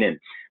this point in.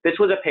 This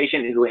was a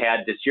patient who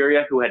had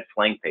dysuria, who had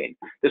flank pain.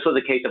 This was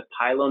a case of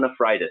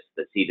pyelonephritis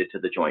that seeded to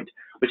the joint,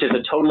 which is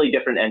a totally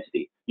different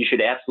entity. You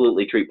should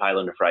absolutely treat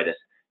pyelonephritis.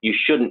 You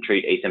shouldn't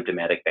treat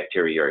asymptomatic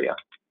bacteriuria.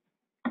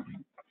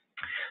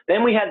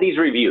 Then we had these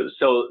reviews.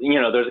 So,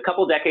 there's a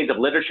couple decades of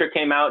literature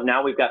came out.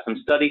 Now we've got some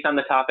studies on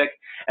the topic,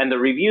 and the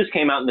reviews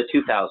came out in the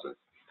 2000s.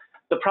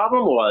 The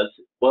problem was,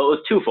 well, it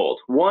was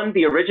twofold. One,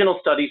 the original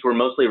studies were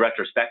mostly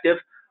retrospective.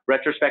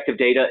 Retrospective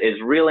data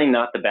is really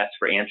not the best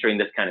for answering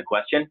this kind of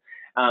question.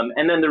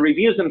 And then the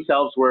reviews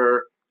themselves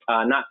were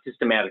not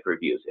systematic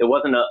reviews. It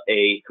wasn't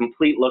a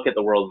complete look at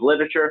the world's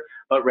literature,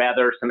 but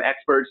rather some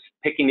experts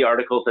picking the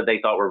articles that they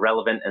thought were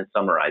relevant and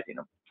summarizing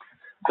them.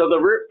 So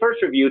the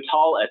first review,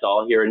 Tall et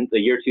al. Here in the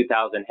year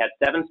 2000, had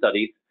 7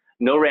 studies,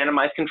 no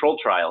randomized controlled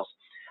trials.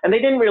 And they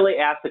didn't really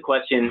ask the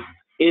question,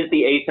 is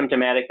the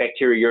asymptomatic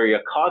bacteriuria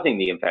causing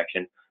the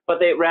infection? But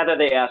rather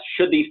they asked,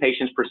 should these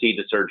patients proceed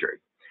to surgery?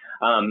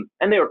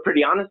 And they were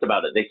pretty honest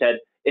about it. They said,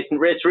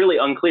 it's really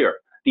unclear.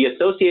 The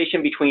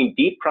association between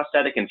deep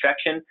prostatic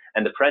infection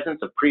and the presence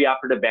of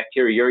preoperative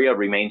bacteriuria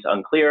remains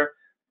unclear.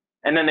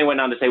 And then they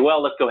went on to say,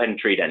 well, let's go ahead and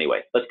treat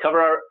anyway. Let's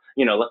cover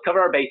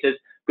our bases,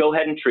 go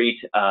ahead and treat,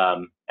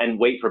 and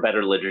wait for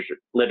better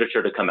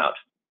literature to come out.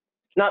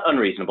 Not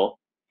unreasonable.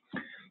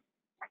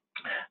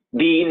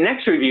 The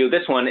next review,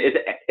 this one,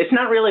 it's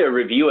not really a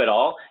review at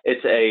all.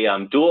 It's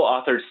a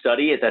dual-authored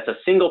study. That's a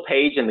single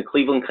page in the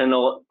Cleveland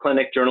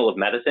Clinic Journal of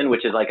Medicine,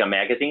 which is like a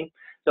magazine.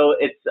 So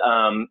it's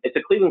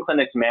a Cleveland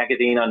Clinic's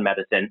magazine on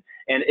medicine,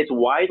 and it's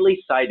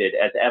widely cited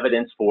as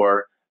evidence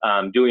for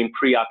doing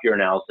pre-op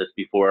urinalysis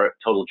before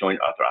total joint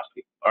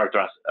arthroplasty.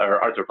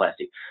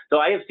 So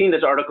I have seen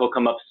this article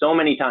come up so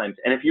many times,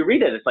 and if you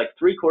read it, it's like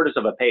 3/4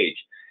 of a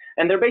page.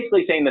 And they're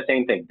basically saying the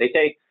same thing. They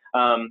say,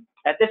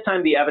 at this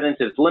time, the evidence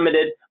is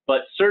limited,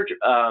 but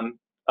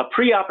a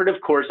preoperative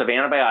course of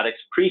antibiotics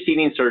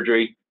preceding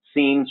surgery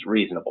seems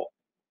reasonable.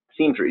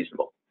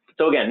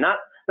 So again, not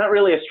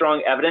really a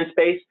strong evidence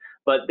base,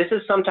 but this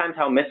is sometimes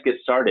how myths get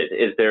started,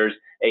 is there's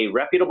a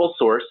reputable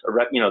source,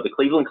 the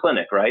Cleveland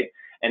Clinic, right?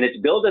 And it's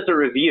billed as a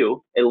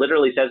review. It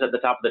literally says at the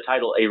top of the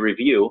title, a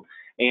review,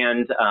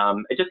 and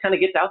it just kind of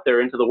gets out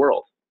there into the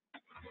world.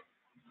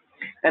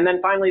 And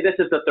then finally, this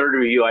is the 3rd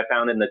review I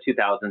found in the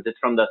 2000s. It's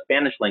from the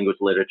Spanish language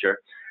literature.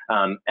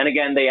 And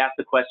again, they asked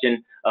the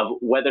question of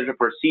whether to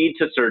proceed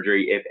to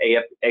surgery if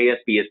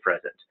ASB is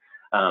present.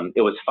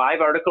 It was 5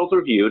 articles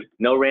reviewed,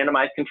 no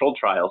randomized controlled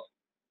trials.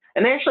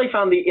 And they actually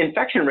found the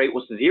infection rate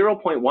was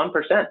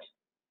 0.1%,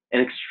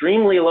 an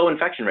extremely low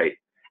infection rate.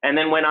 And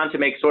then went on to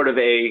make sort of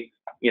a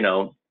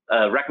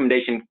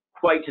recommendation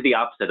quite to the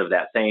opposite of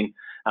that, saying,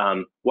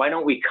 why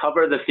don't we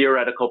cover the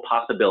theoretical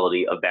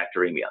possibility of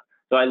bacteremia?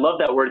 So I love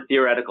that word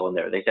theoretical in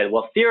there. They said,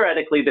 well,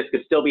 theoretically, this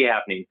could still be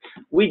happening.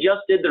 We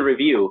just did the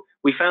review.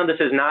 We found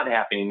this is not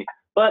happening,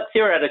 but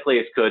theoretically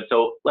it could.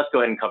 So let's go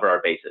ahead and cover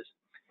our bases.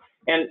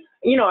 And,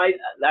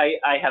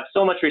 I have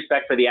so much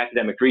respect for the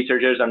academic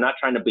researchers. I'm not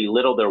trying to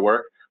belittle their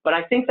work, but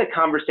I think the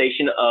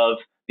conversation of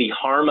the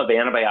harm of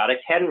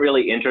antibiotics hadn't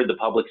really entered the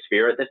public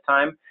sphere at this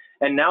time.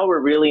 And now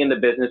we're really in the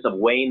business of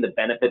weighing the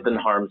benefits and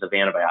harms of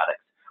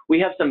antibiotics. We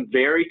have some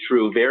very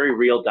true, very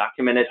real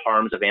documented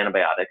harms of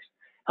antibiotics.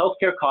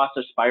 Healthcare costs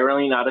are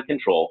spiraling out of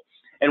control,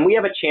 and we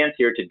have a chance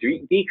here to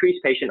decrease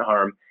patient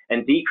harm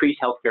and decrease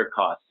healthcare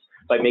costs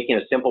by making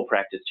a simple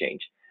practice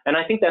change. And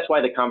I think that's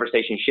why the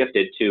conversation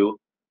shifted to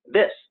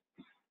this.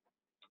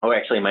 Oh,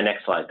 actually, my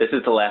next slide. This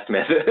is the last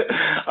myth.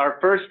 Our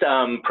first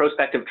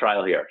prospective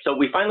trial here. So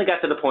we finally got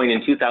to the point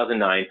in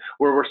 2009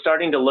 where we're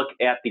starting to look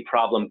at the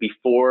problem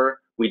before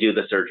we do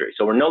the surgery.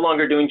 So we're no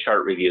longer doing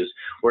chart reviews.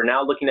 We're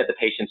now looking at the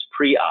patient's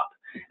pre-op.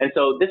 And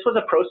so this was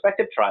a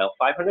prospective trial,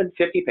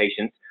 550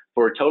 patients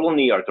for total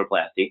knee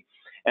arthroplasty.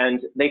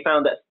 And they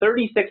found that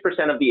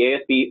 36% of the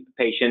ASB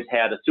patients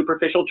had a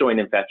superficial joint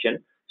infection,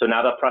 so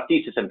not a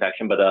prosthesis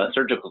infection, but a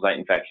surgical site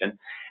infection.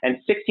 And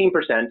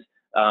 16%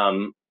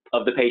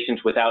 of the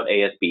patients without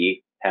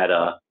ASB had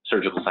a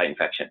surgical site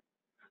infection.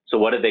 So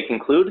what did they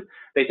conclude?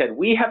 They said,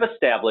 we have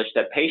established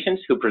that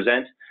patients who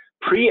present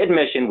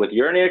pre-admission with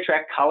urinary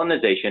tract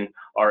colonization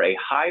are a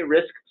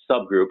high-risk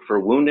subgroup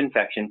for wound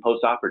infection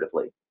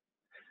postoperatively.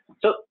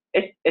 So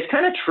it's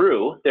kind of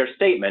true, their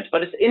statement,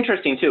 but it's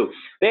interesting too.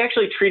 They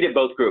actually treated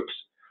both groups.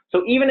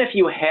 So even if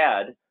you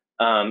had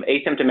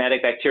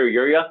asymptomatic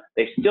bacteriuria,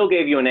 they still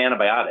gave you an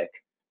antibiotic,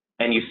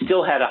 and you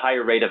still had a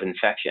higher rate of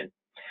infection.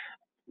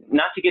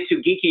 Not to get too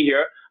geeky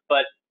here,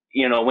 but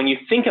you know, when you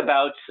think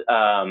about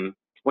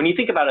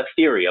a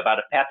theory, about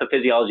a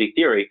pathophysiology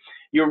theory,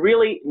 you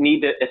really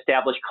need to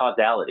establish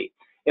causality.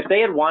 If they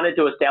had wanted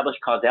to establish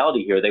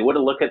causality here, they would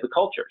have looked at the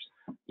cultures.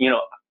 You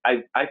know,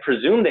 I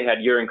presume they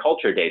had urine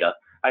culture data.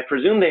 I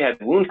presume they had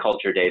wound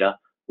culture data.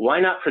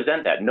 Why not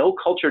present that? No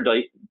culture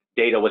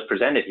data was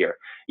presented here.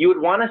 You would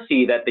want to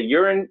see that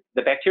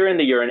the bacteria in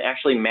the urine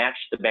actually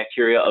matched the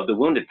bacteria of the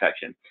wound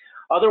infection.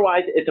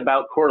 Otherwise, it's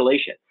about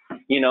correlation.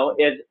 You know,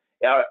 is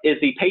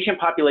the patient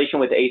population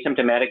with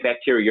asymptomatic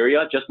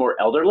bacteriuria just more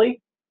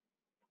elderly?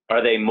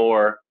 Are they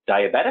more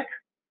diabetic?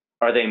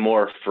 Are they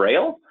more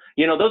frail?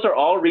 You know, those are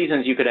all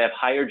reasons you could have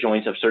higher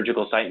joints of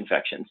surgical site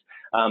infections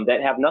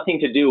that have nothing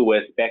to do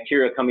with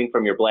bacteria coming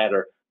from your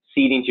bladder,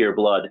 seeding to your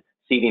blood,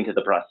 seeding to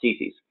the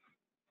prostheses.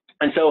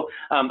 And so,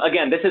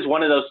 again, this is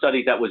one of those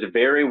studies that was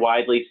very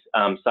widely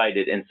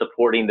cited in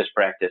supporting this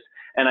practice.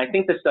 And I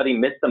think the study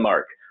missed the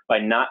mark by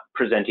not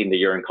presenting the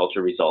urine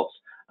culture results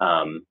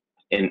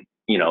in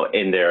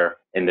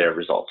their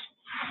results.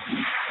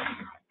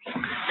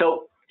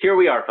 So here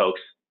we are,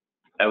 folks.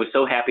 I was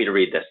so happy to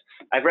read this.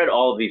 I've read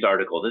all of these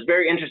articles. It's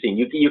very interesting.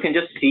 You can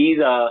just see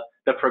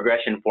the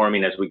progression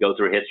forming as we go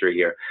through history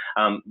here.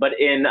 But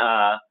in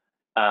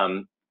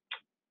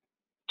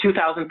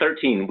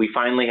 2013, we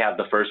finally have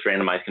the first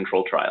randomized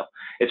control trial.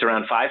 It's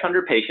around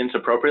 500 patients,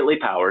 appropriately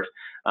powered,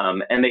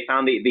 and they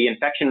found the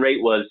infection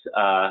rate was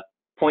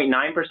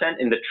 0.9%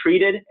 in the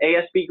treated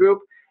ASB group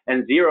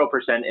and 0%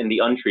 in the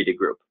untreated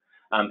group.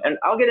 And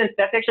I'll get into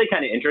that's actually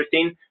kind of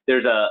interesting.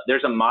 There's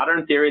a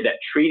modern theory that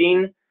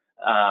treating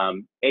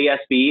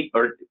ASB,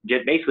 or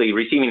basically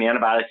receiving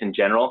antibiotics in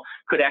general,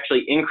 could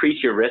actually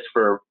increase your risk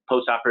for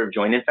postoperative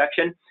joint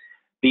infection.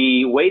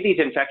 The way these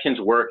infections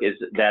work is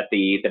that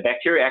the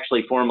bacteria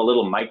actually form a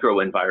little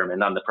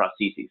microenvironment on the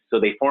prostheses. So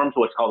they form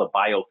what's called a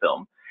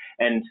biofilm.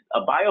 And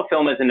a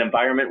biofilm is an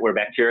environment where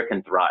bacteria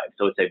can thrive.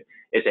 So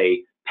it's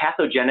a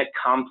pathogenic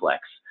complex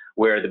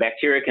where the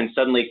bacteria can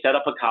suddenly set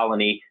up a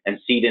colony and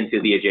seed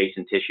into the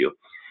adjacent tissue.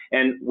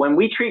 And when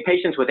we treat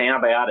patients with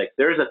antibiotics,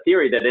 there's a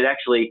theory that it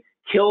actually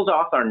kills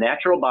off our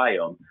natural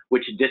biome,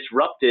 which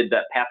disrupted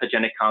that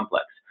pathogenic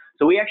complex.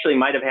 So we actually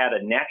might have had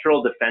a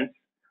natural defense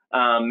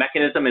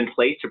mechanism in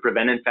place to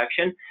prevent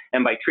infection,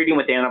 and by treating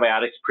with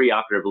antibiotics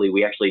preoperatively,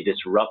 we actually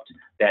disrupt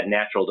that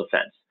natural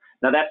defense.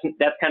 Now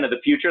that's kind of the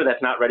future.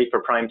 That's not ready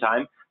for prime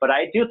time, but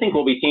I do think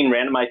we'll be seeing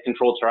randomized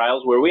controlled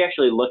trials where we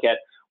actually look at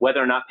whether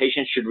or not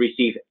patients should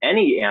receive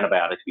any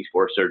antibiotics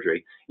before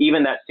surgery,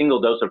 even that single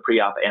dose of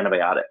pre-op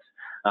antibiotics,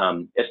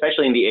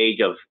 especially in the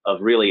age of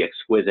really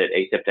exquisite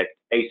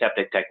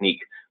aseptic technique,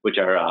 which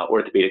our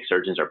orthopedic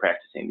surgeons are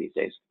practicing these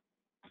days.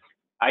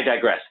 I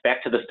digress.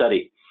 Back to the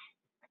study.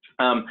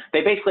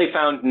 They basically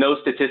found no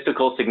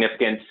statistical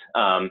significance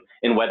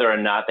in whether or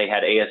not they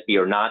had ASB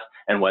or not,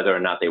 and whether or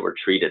not they were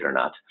treated or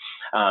not.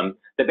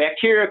 The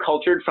bacteria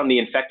cultured from the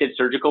infected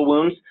surgical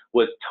wounds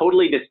was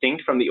totally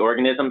distinct from the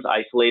organisms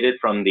isolated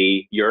from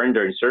the urine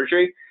during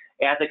surgery.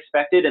 As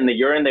expected, in the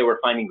urine, they were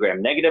finding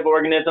gram-negative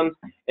organisms.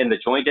 In the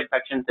joint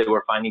infections, they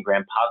were finding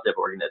gram-positive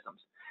organisms.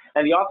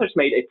 And the authors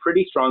made a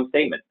pretty strong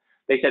statement.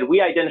 They said,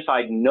 we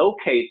identified no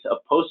case of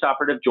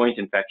postoperative joint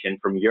infection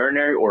from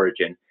urinary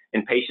origin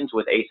in patients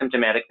with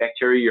asymptomatic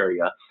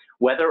bacteriuria,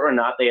 whether or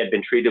not they had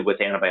been treated with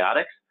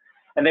antibiotics.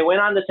 And they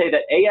went on to say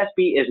that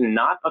ASB is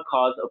not a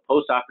cause of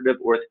postoperative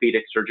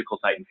orthopedic surgical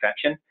site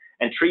infection,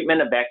 and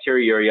treatment of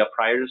bacteriuria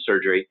prior to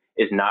surgery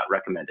is not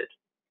recommended.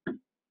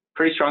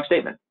 Pretty strong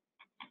statement.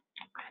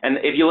 And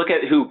if you look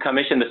at who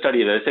commissioned the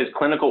study, it says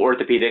clinical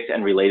orthopedics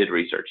and related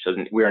research. So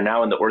we are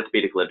now in the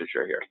orthopedic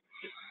literature here.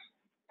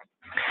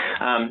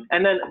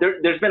 And then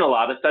there's been a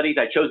lot of studies.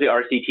 I chose the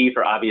RCT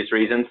for obvious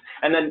reasons.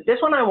 And then this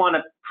one I want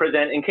to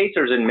present in case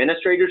there's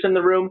administrators in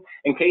the room,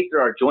 in case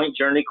there are joint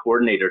journey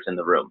coordinators in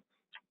the room.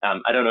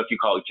 I don't know if you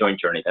call it joint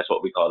journey. That's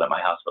what we call it at my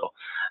hospital.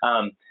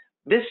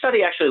 This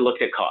study actually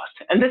looked at cost.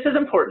 And this is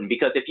important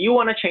because if you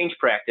want to change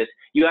practice,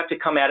 you have to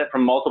come at it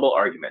from multiple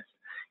arguments.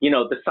 You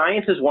know, the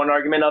science is one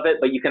argument of it,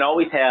 but you can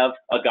always have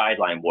a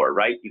guideline war,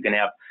 right? You can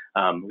have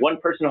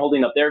one person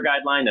holding up their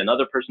guideline,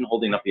 another person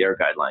holding up their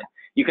guideline.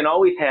 You can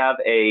always have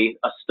a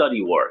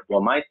study war.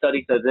 Well, my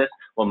study says this.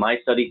 Well, my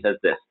study says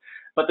this.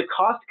 But the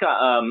cost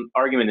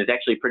argument is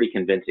actually pretty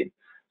convincing.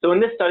 So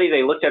in this study,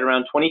 they looked at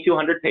around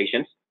 2,200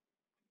 patients.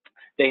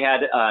 They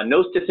had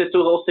no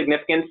statistical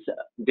significance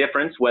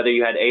difference whether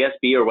you had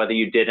ASB or whether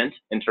you didn't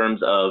in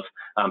terms of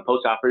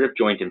postoperative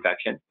joint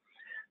infection.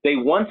 They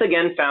once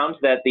again found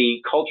that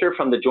the culture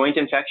from the joint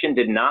infection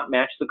did not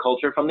match the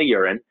culture from the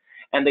urine,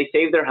 and they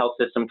saved their health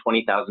system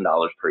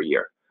 $20,000 per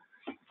year.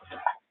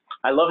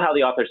 I love how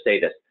the authors say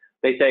this.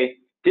 They say,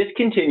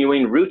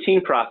 discontinuing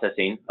routine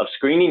processing of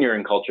screening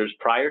urine cultures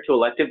prior to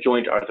elective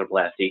joint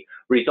arthroplasty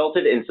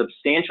resulted in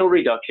substantial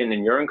reduction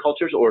in urine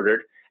cultures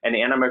ordered and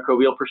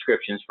antimicrobial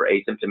prescriptions for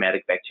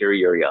asymptomatic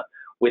bacteriuria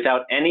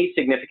without any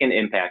significant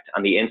impact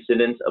on the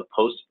incidence of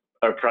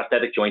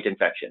prosthetic joint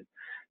infection.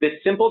 This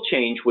simple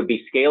change would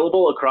be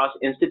scalable across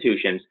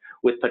institutions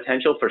with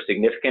potential for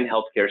significant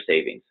healthcare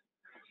savings.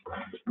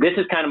 This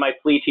is kind of my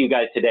plea to you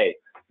guys today.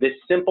 This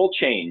simple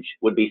change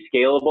would be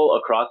scalable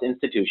across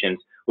institutions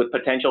with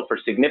potential for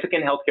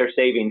significant healthcare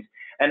savings,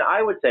 and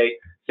I would say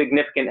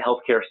significant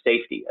healthcare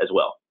safety as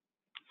well.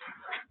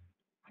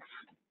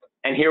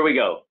 And here we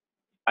go.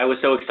 I was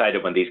so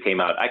excited when these came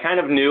out. I kind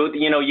of knew,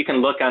 you know, you can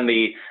look on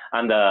the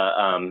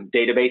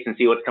database and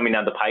see what's coming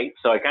down the pipe.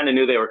 So I kind of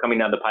knew they were coming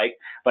down the pike,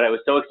 but I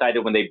was so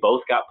excited when they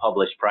both got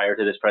published prior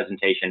to this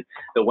presentation.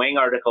 The Wang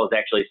article is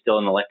actually still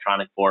in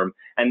electronic form,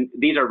 and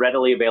these are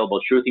readily available.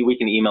 Shruti, we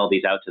can email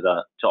these out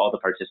to all the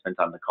participants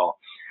on the call.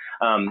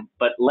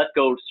 But let's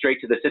go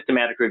straight to the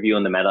systematic review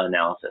and the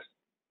meta-analysis.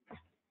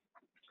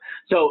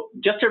 So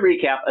just to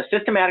recap, a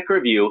systematic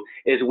review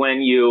is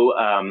when you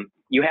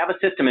have a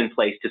system in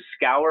place to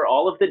scour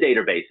all of the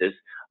databases,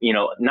 you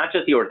know, not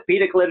just the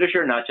orthopedic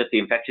literature, not just the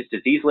infectious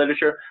disease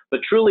literature, but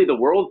truly the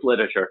world's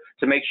literature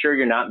to make sure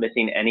you're not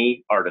missing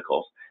any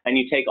articles. And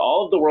you take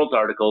all of the world's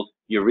articles,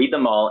 you read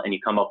them all, and you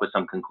come up with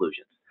some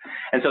conclusions.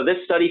 And so this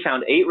study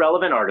found 8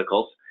 relevant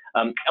articles.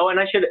 Oh, and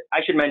I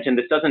should mention,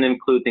 this doesn't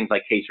include things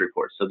like case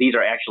reports. So these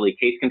are actually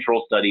case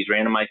control studies,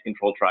 randomized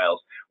control trials,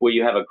 where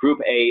you have a group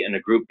A and a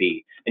group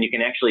B, and you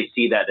can actually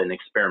see that an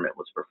experiment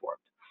was performed.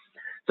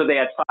 So they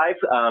had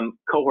 5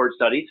 cohort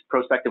studies,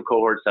 prospective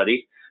cohort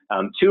studies,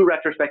 2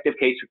 retrospective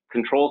case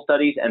control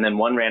studies, and then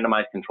 1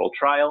 randomized control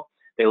trial.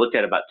 They looked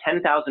at about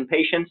 10,000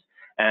 patients,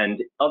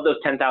 and of those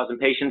 10,000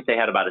 patients, they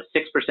had about a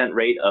 6%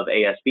 rate of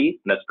ASB.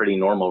 That's a pretty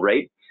normal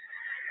rate.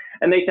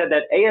 And they said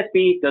that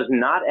ASB does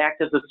not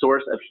act as the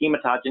source of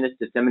hematogenous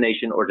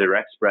dissemination or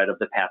direct spread of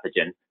the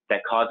pathogen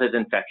that causes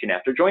infection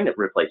after joint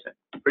replacement.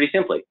 Pretty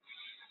simply,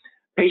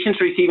 patients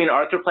receiving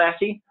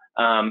arthroplasty,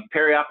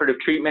 perioperative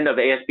treatment of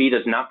ASB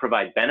does not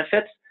provide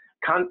benefits.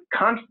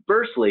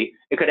 Conversely,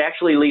 it could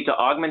actually lead to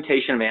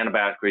augmentation of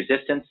antibiotic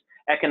resistance,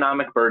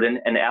 economic burden,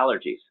 and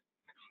allergies.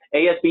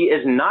 ASB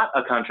is not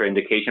a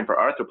contraindication for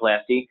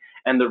arthroplasty,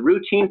 and the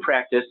routine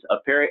practice of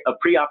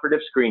preoperative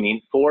screening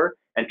for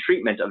and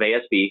treatment of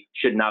ASB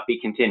should not be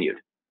continued.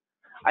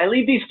 I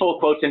leave these full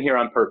quotes in here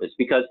on purpose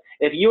because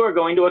if you are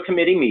going to a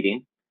committee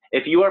meeting,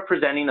 if you are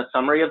presenting a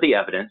summary of the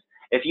evidence,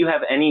 if you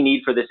have any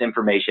need for this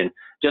information,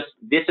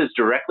 this is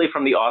directly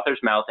from the author's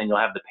mouth and you'll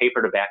have the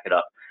paper to back it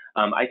up.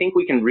 I think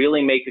we can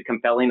really make a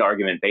compelling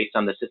argument based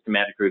on the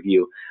systematic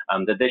review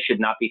that this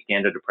should not be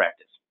standard of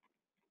practice.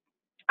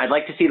 I'd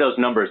like to see those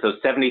numbers,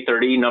 those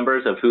 70-30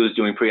 numbers of who's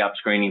doing pre-op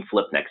screening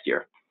flip next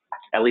year,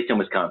 at least in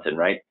Wisconsin,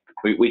 right?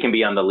 We can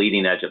be on the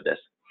leading edge of this.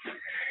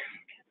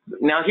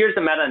 Now here's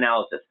the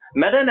meta-analysis.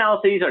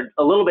 Meta-analyses are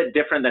a little bit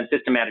different than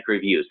systematic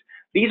reviews.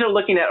 These are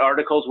looking at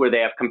articles where they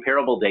have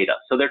comparable data.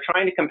 So they're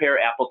trying to compare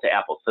apples to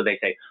apples. So they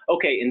say,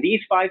 okay, in these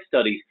 5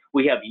 studies,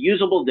 we have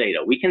usable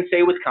data. We can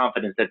say with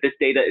confidence that this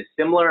data is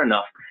similar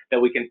enough that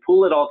we can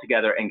pool it all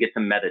together and get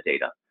some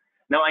metadata.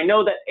 Now, I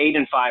know that 8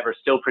 and 5 are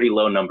still pretty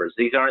low numbers.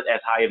 These aren't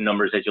as high of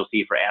numbers as you'll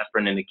see for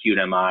aspirin and acute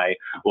MI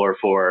or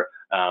for,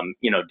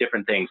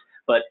 different things.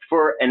 But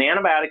for an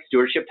antibiotic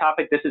stewardship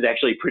topic, this is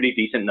actually pretty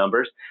decent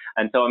numbers.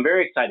 And so I'm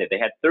very excited. They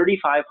had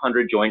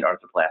 3,500 joint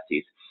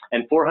arthroplasties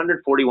and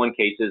 441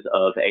 cases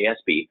of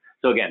ASB.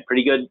 So again,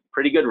 pretty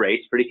good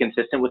rates, pretty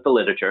consistent with the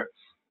literature.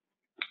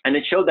 And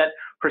it showed that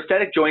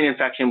prosthetic joint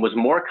infection was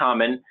more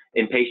common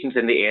in patients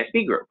in the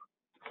ASB group.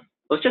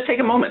 Let's just take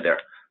a moment there.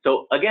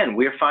 So again,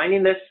 we're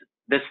finding this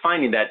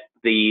finding that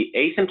the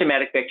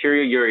asymptomatic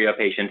bacteriuria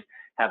patients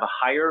have a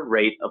higher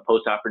rate of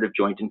postoperative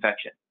joint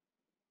infection.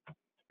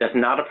 That's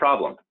not a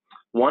problem.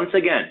 Once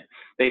again,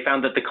 they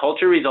found that the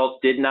culture results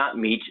did not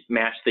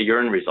match the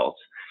urine results.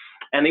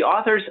 And the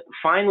authors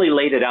finally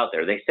laid it out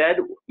there. They said,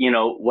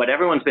 what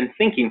everyone's been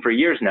thinking for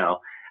years now,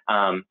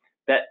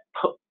 that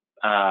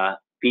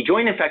the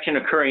joint infection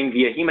occurring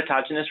via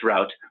hematogenous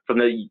route from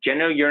the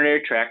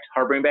genitourinary tract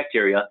harboring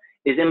bacteria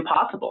is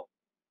impossible.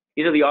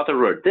 These are the author's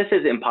words. This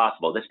is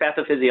impossible. This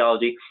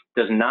pathophysiology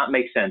does not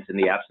make sense in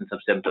the absence of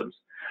symptoms.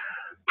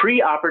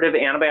 Preoperative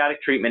antibiotic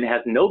treatment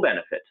has no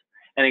benefit,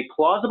 and a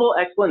plausible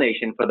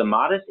explanation for the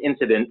modest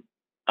incidence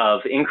of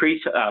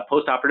increased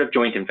postoperative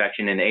joint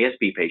infection in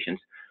ASB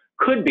patients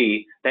could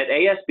be that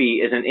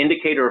ASB is an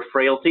indicator of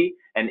frailty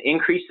and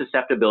increased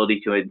susceptibility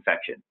to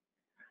infection.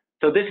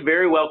 So this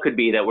very well could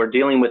be that we're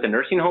dealing with a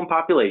nursing home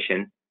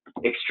population,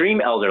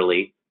 extreme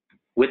elderly,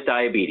 with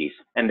diabetes,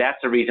 and that's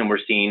the reason we're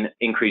seeing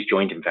increased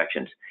joint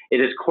infections.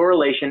 It is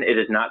correlation, it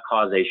is not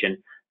causation.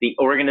 The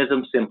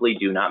organisms simply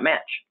do not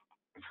match.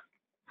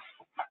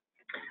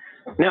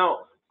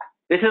 Now,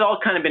 this has all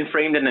kind of been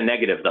framed in the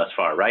negative thus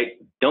far, right?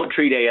 Don't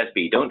treat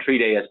ASB, don't treat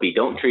ASB,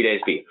 don't treat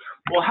ASB.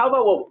 Well, how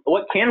about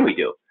what can we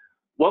do?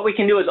 What we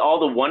can do is all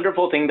the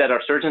wonderful things that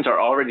our surgeons are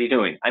already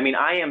doing. I mean,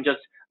 I am just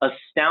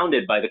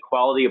astounded by the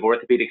quality of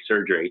orthopedic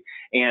surgery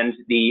and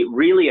the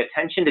really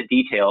attention to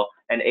detail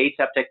and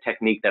aseptic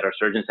technique that our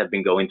surgeons have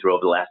been going through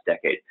over the last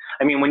decade.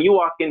 I mean, when you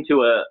walk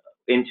into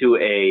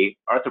a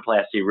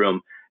arthroplasty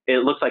room,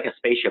 it looks like a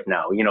spaceship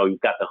now.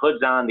 You've got the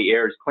hoods on, the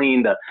air is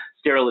clean, the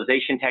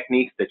sterilization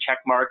techniques, the check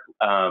mark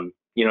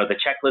you know, the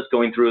checklist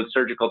going through the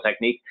surgical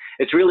technique.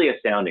 It's really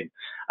astounding.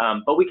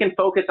 But we can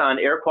focus on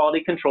air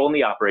quality control in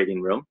the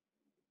operating room.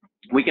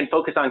 We can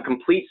focus on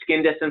complete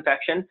skin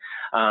disinfection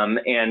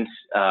and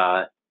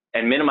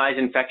minimize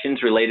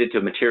infections related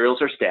to materials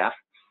or staff.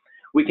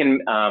 We can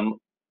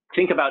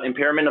think about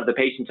impairment of the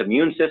patient's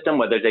immune system,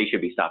 whether they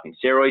should be stopping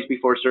steroids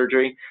before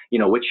surgery, you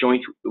know,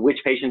 which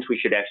patients we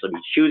should actually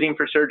be choosing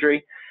for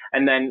surgery.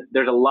 And then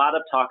there's a lot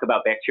of talk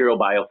about bacterial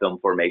biofilm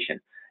formation.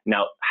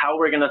 Now, how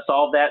we're going to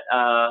solve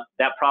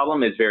that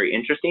problem is very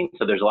interesting.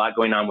 So there's a lot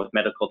going on with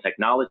medical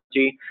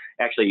technology,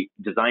 actually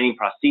designing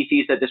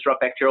prostheses that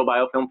disrupt bacterial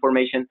biofilm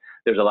formation.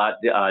 There's a lot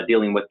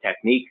dealing with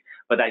technique,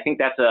 but I think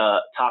that's a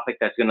topic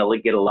that's going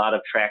to get a lot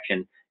of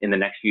traction in the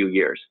next few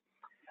years.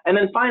 And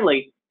then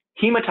finally,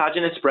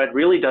 hematogenous spread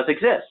really does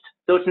exist.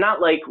 So it's not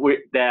like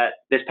that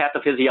this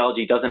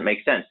pathophysiology doesn't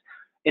make sense.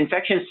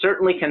 Infections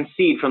certainly can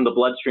seed from the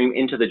bloodstream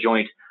into the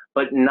joint,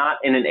 but not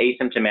in an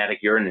asymptomatic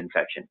urine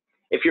infection.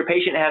 If your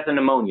patient has a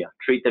pneumonia,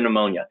 treat the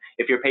pneumonia.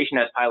 If your patient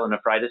has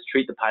pyelonephritis,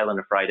 treat the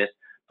pyelonephritis,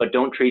 but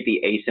don't treat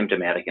the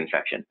asymptomatic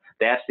infection.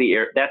 That's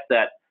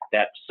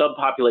that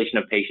subpopulation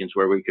of patients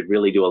where we could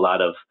really do a lot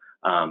of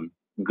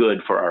good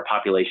for our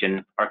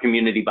population, our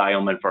community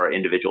biome, and for our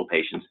individual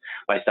patients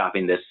by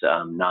stopping this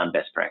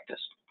non-best practice.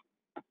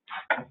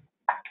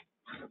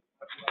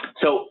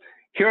 So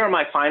here are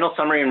my final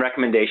summary and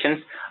recommendations.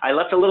 I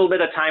left a little bit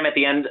of time at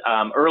the end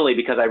early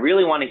because I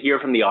really want to hear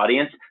from the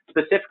audience,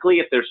 specifically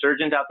if there's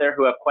surgeons out there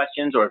who have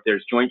questions or if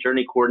there's joint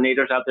journey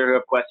coordinators out there who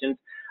have questions.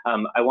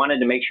 I wanted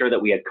to make sure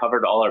that we had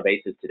covered all our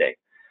bases today.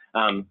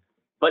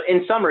 But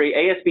in summary,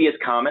 ASB is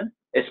common,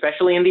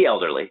 especially in the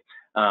elderly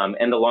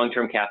and the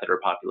long-term catheter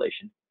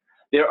population.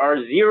 There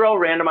are 0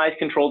 randomized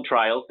controlled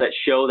trials that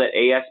show that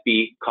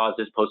ASB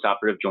causes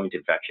postoperative joint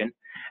infection.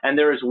 And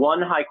there is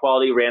 1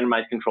 high-quality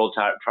randomized controlled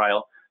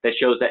trial that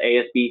shows that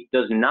ASB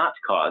does not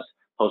cause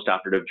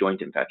postoperative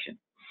joint infection.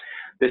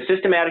 The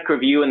systematic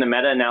review and the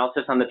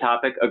meta-analysis on the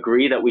topic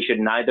agree that we should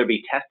neither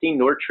be testing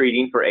nor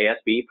treating for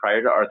ASB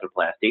prior to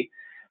arthroplasty.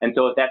 And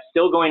so if that's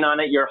still going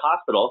on at your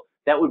hospital,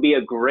 that would be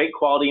a great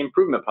quality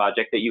improvement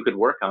project that you could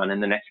work on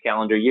in the next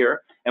calendar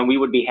year. And we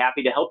would be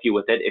happy to help you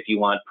with it if you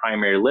want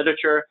primary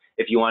literature,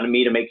 if you wanted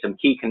me to make some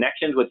key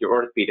connections with your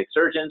orthopedic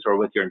surgeons or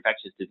with your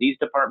infectious disease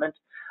department,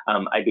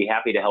 I'd be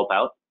happy to help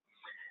out.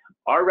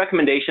 Our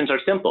recommendations are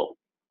simple.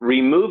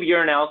 Remove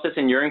urinalysis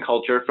and urine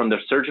culture from the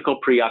surgical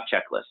pre-op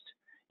checklist.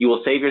 You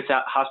will save your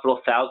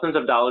hospital thousands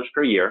of dollars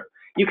per year.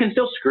 You can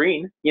still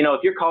screen. You know,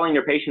 if you're calling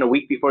your patient a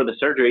week before the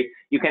surgery,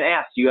 you can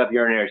ask, do you have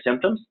urinary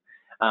symptoms?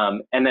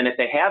 And then if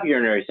they have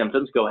urinary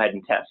symptoms, go ahead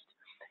and test.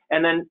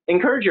 And then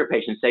encourage your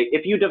patient, say,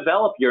 if you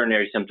develop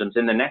urinary symptoms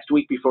in the next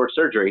week before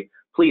surgery,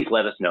 please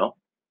let us know,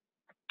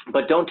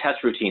 but don't test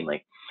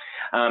routinely.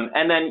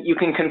 And then you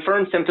can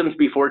confirm symptoms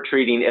before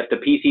treating if the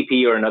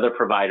PCP or another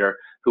provider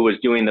who was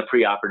doing the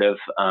preoperative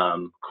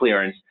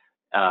clearance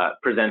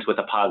presents with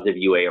a positive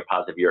UA or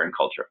positive urine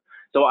culture.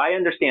 So I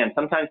understand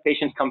sometimes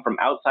patients come from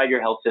outside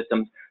your health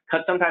systems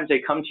because sometimes they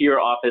come to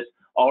your office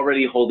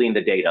already holding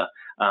the data,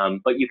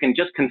 but you can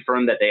just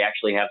confirm that they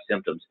actually have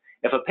symptoms.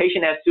 If a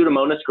patient has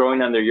Pseudomonas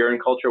growing on their urine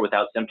culture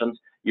without symptoms,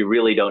 you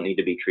really don't need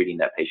to be treating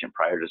that patient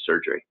prior to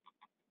surgery.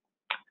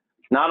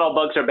 Not all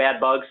bugs are bad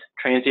bugs.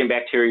 Transient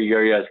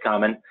bacteriuria is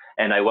common,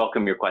 and I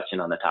welcome your question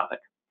on the topic.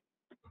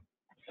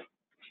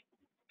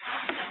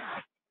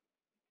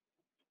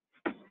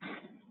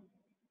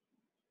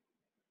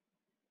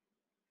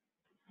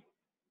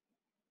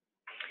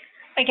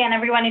 Again,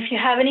 everyone, if you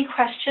have any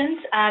questions,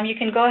 you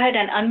can go ahead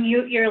and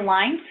unmute your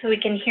line so we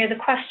can hear the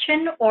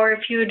question, or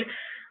if you'd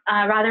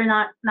rather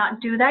not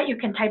do that, you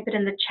can type it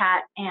in the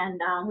chat and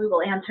we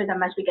will answer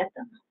them as we get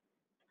them.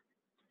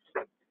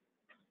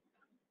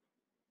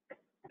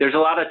 There's a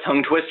lot of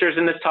tongue twisters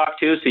in this talk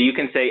too, so you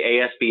can say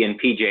ASB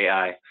and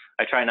PJI.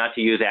 I try not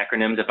to use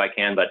acronyms if I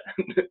can, but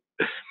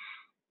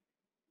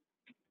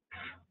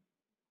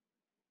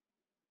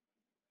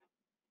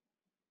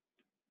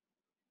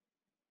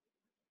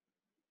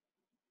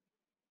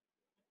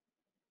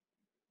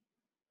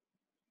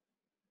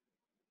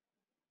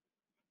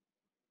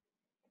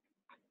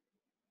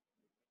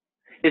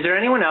is there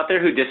anyone out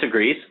there who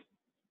disagrees?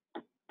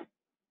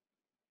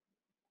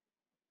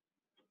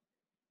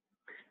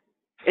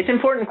 It's an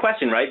important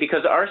question, right?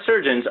 Because our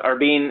surgeons are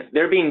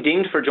they're being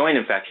dinged for joint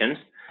infections.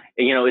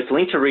 You know, it's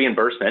linked to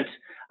reimbursement.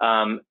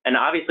 And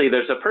obviously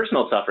there's a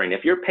personal suffering.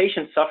 If your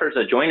patient suffers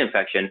a joint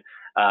infection,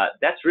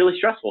 that's really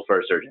stressful for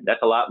a surgeon.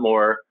 That's a lot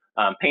more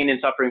pain and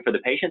suffering for the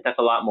patient. That's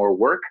a lot more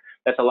work.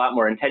 That's a lot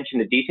more attention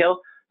to detail.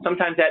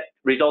 Sometimes that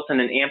results in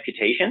an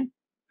amputation.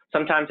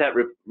 Sometimes that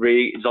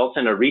results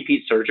in a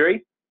repeat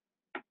surgery.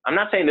 I'm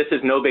not saying this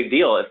is no big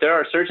deal. If there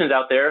are surgeons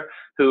out there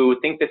who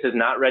think this is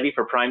not ready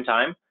for prime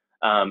time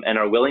and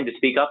are willing to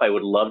speak up, I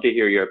would love to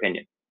hear your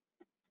opinion.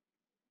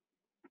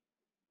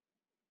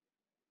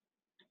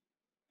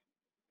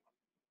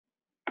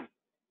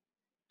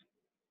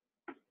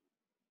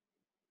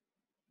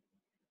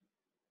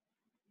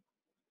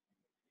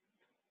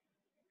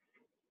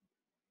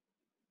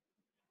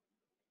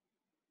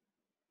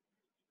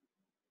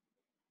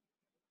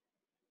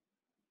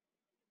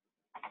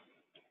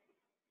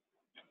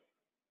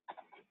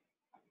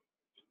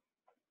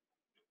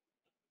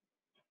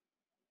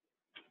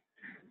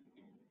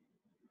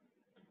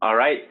 All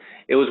right.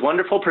 It was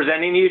wonderful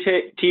presenting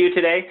to you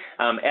today.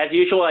 As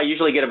usual, I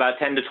usually get about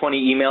 10 to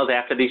 20 emails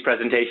after these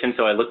presentations,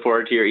 so I look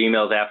forward to your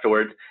emails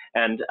afterwards.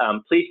 And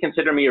please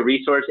consider me a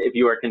resource if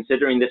you are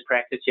considering this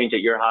practice change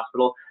at your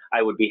hospital.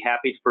 I would be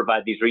happy to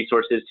provide these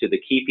resources to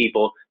the key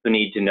people who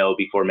need to know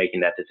before making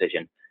that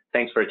decision.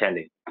 Thanks for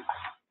attending. All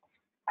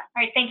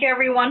right, thank you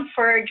everyone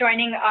for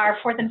joining our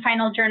fourth and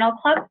final journal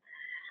club.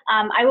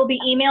 I will be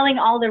emailing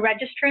all the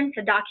registrants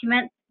a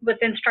document with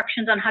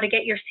instructions on how to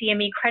get your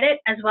CME credit,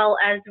 as well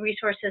as the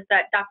resources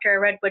that Dr.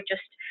 Redwood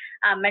just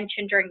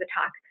mentioned during the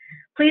talk.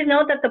 Please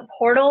note that the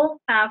portal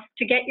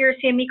to get your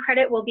CME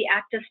credit will be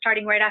active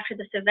starting right after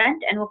this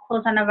event and will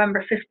close on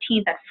November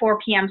 15th at 4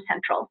 p.m.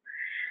 Central.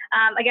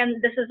 Again,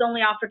 this is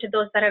only offered to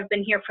those that have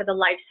been here for the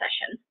live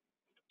session.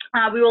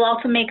 We will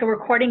also make a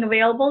recording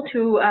available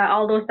to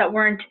all those that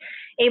weren't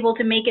able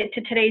to make it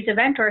to today's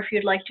event, or if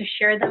you'd like to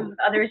share them with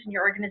others in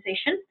your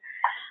organization.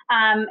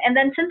 And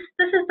then since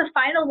this is the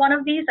final one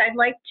of these, I'd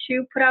like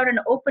to put out an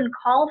open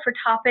call for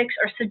topics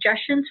or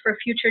suggestions for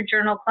future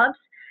journal clubs.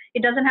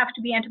 It doesn't have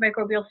to be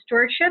antimicrobial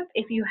stewardship.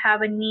 If you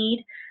have a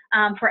need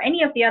for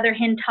any of the other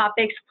HIN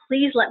topics,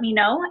 please let me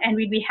know, and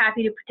we'd be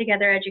happy to put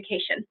together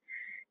education.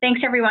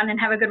 Thanks everyone, and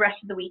have a good rest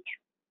of the week.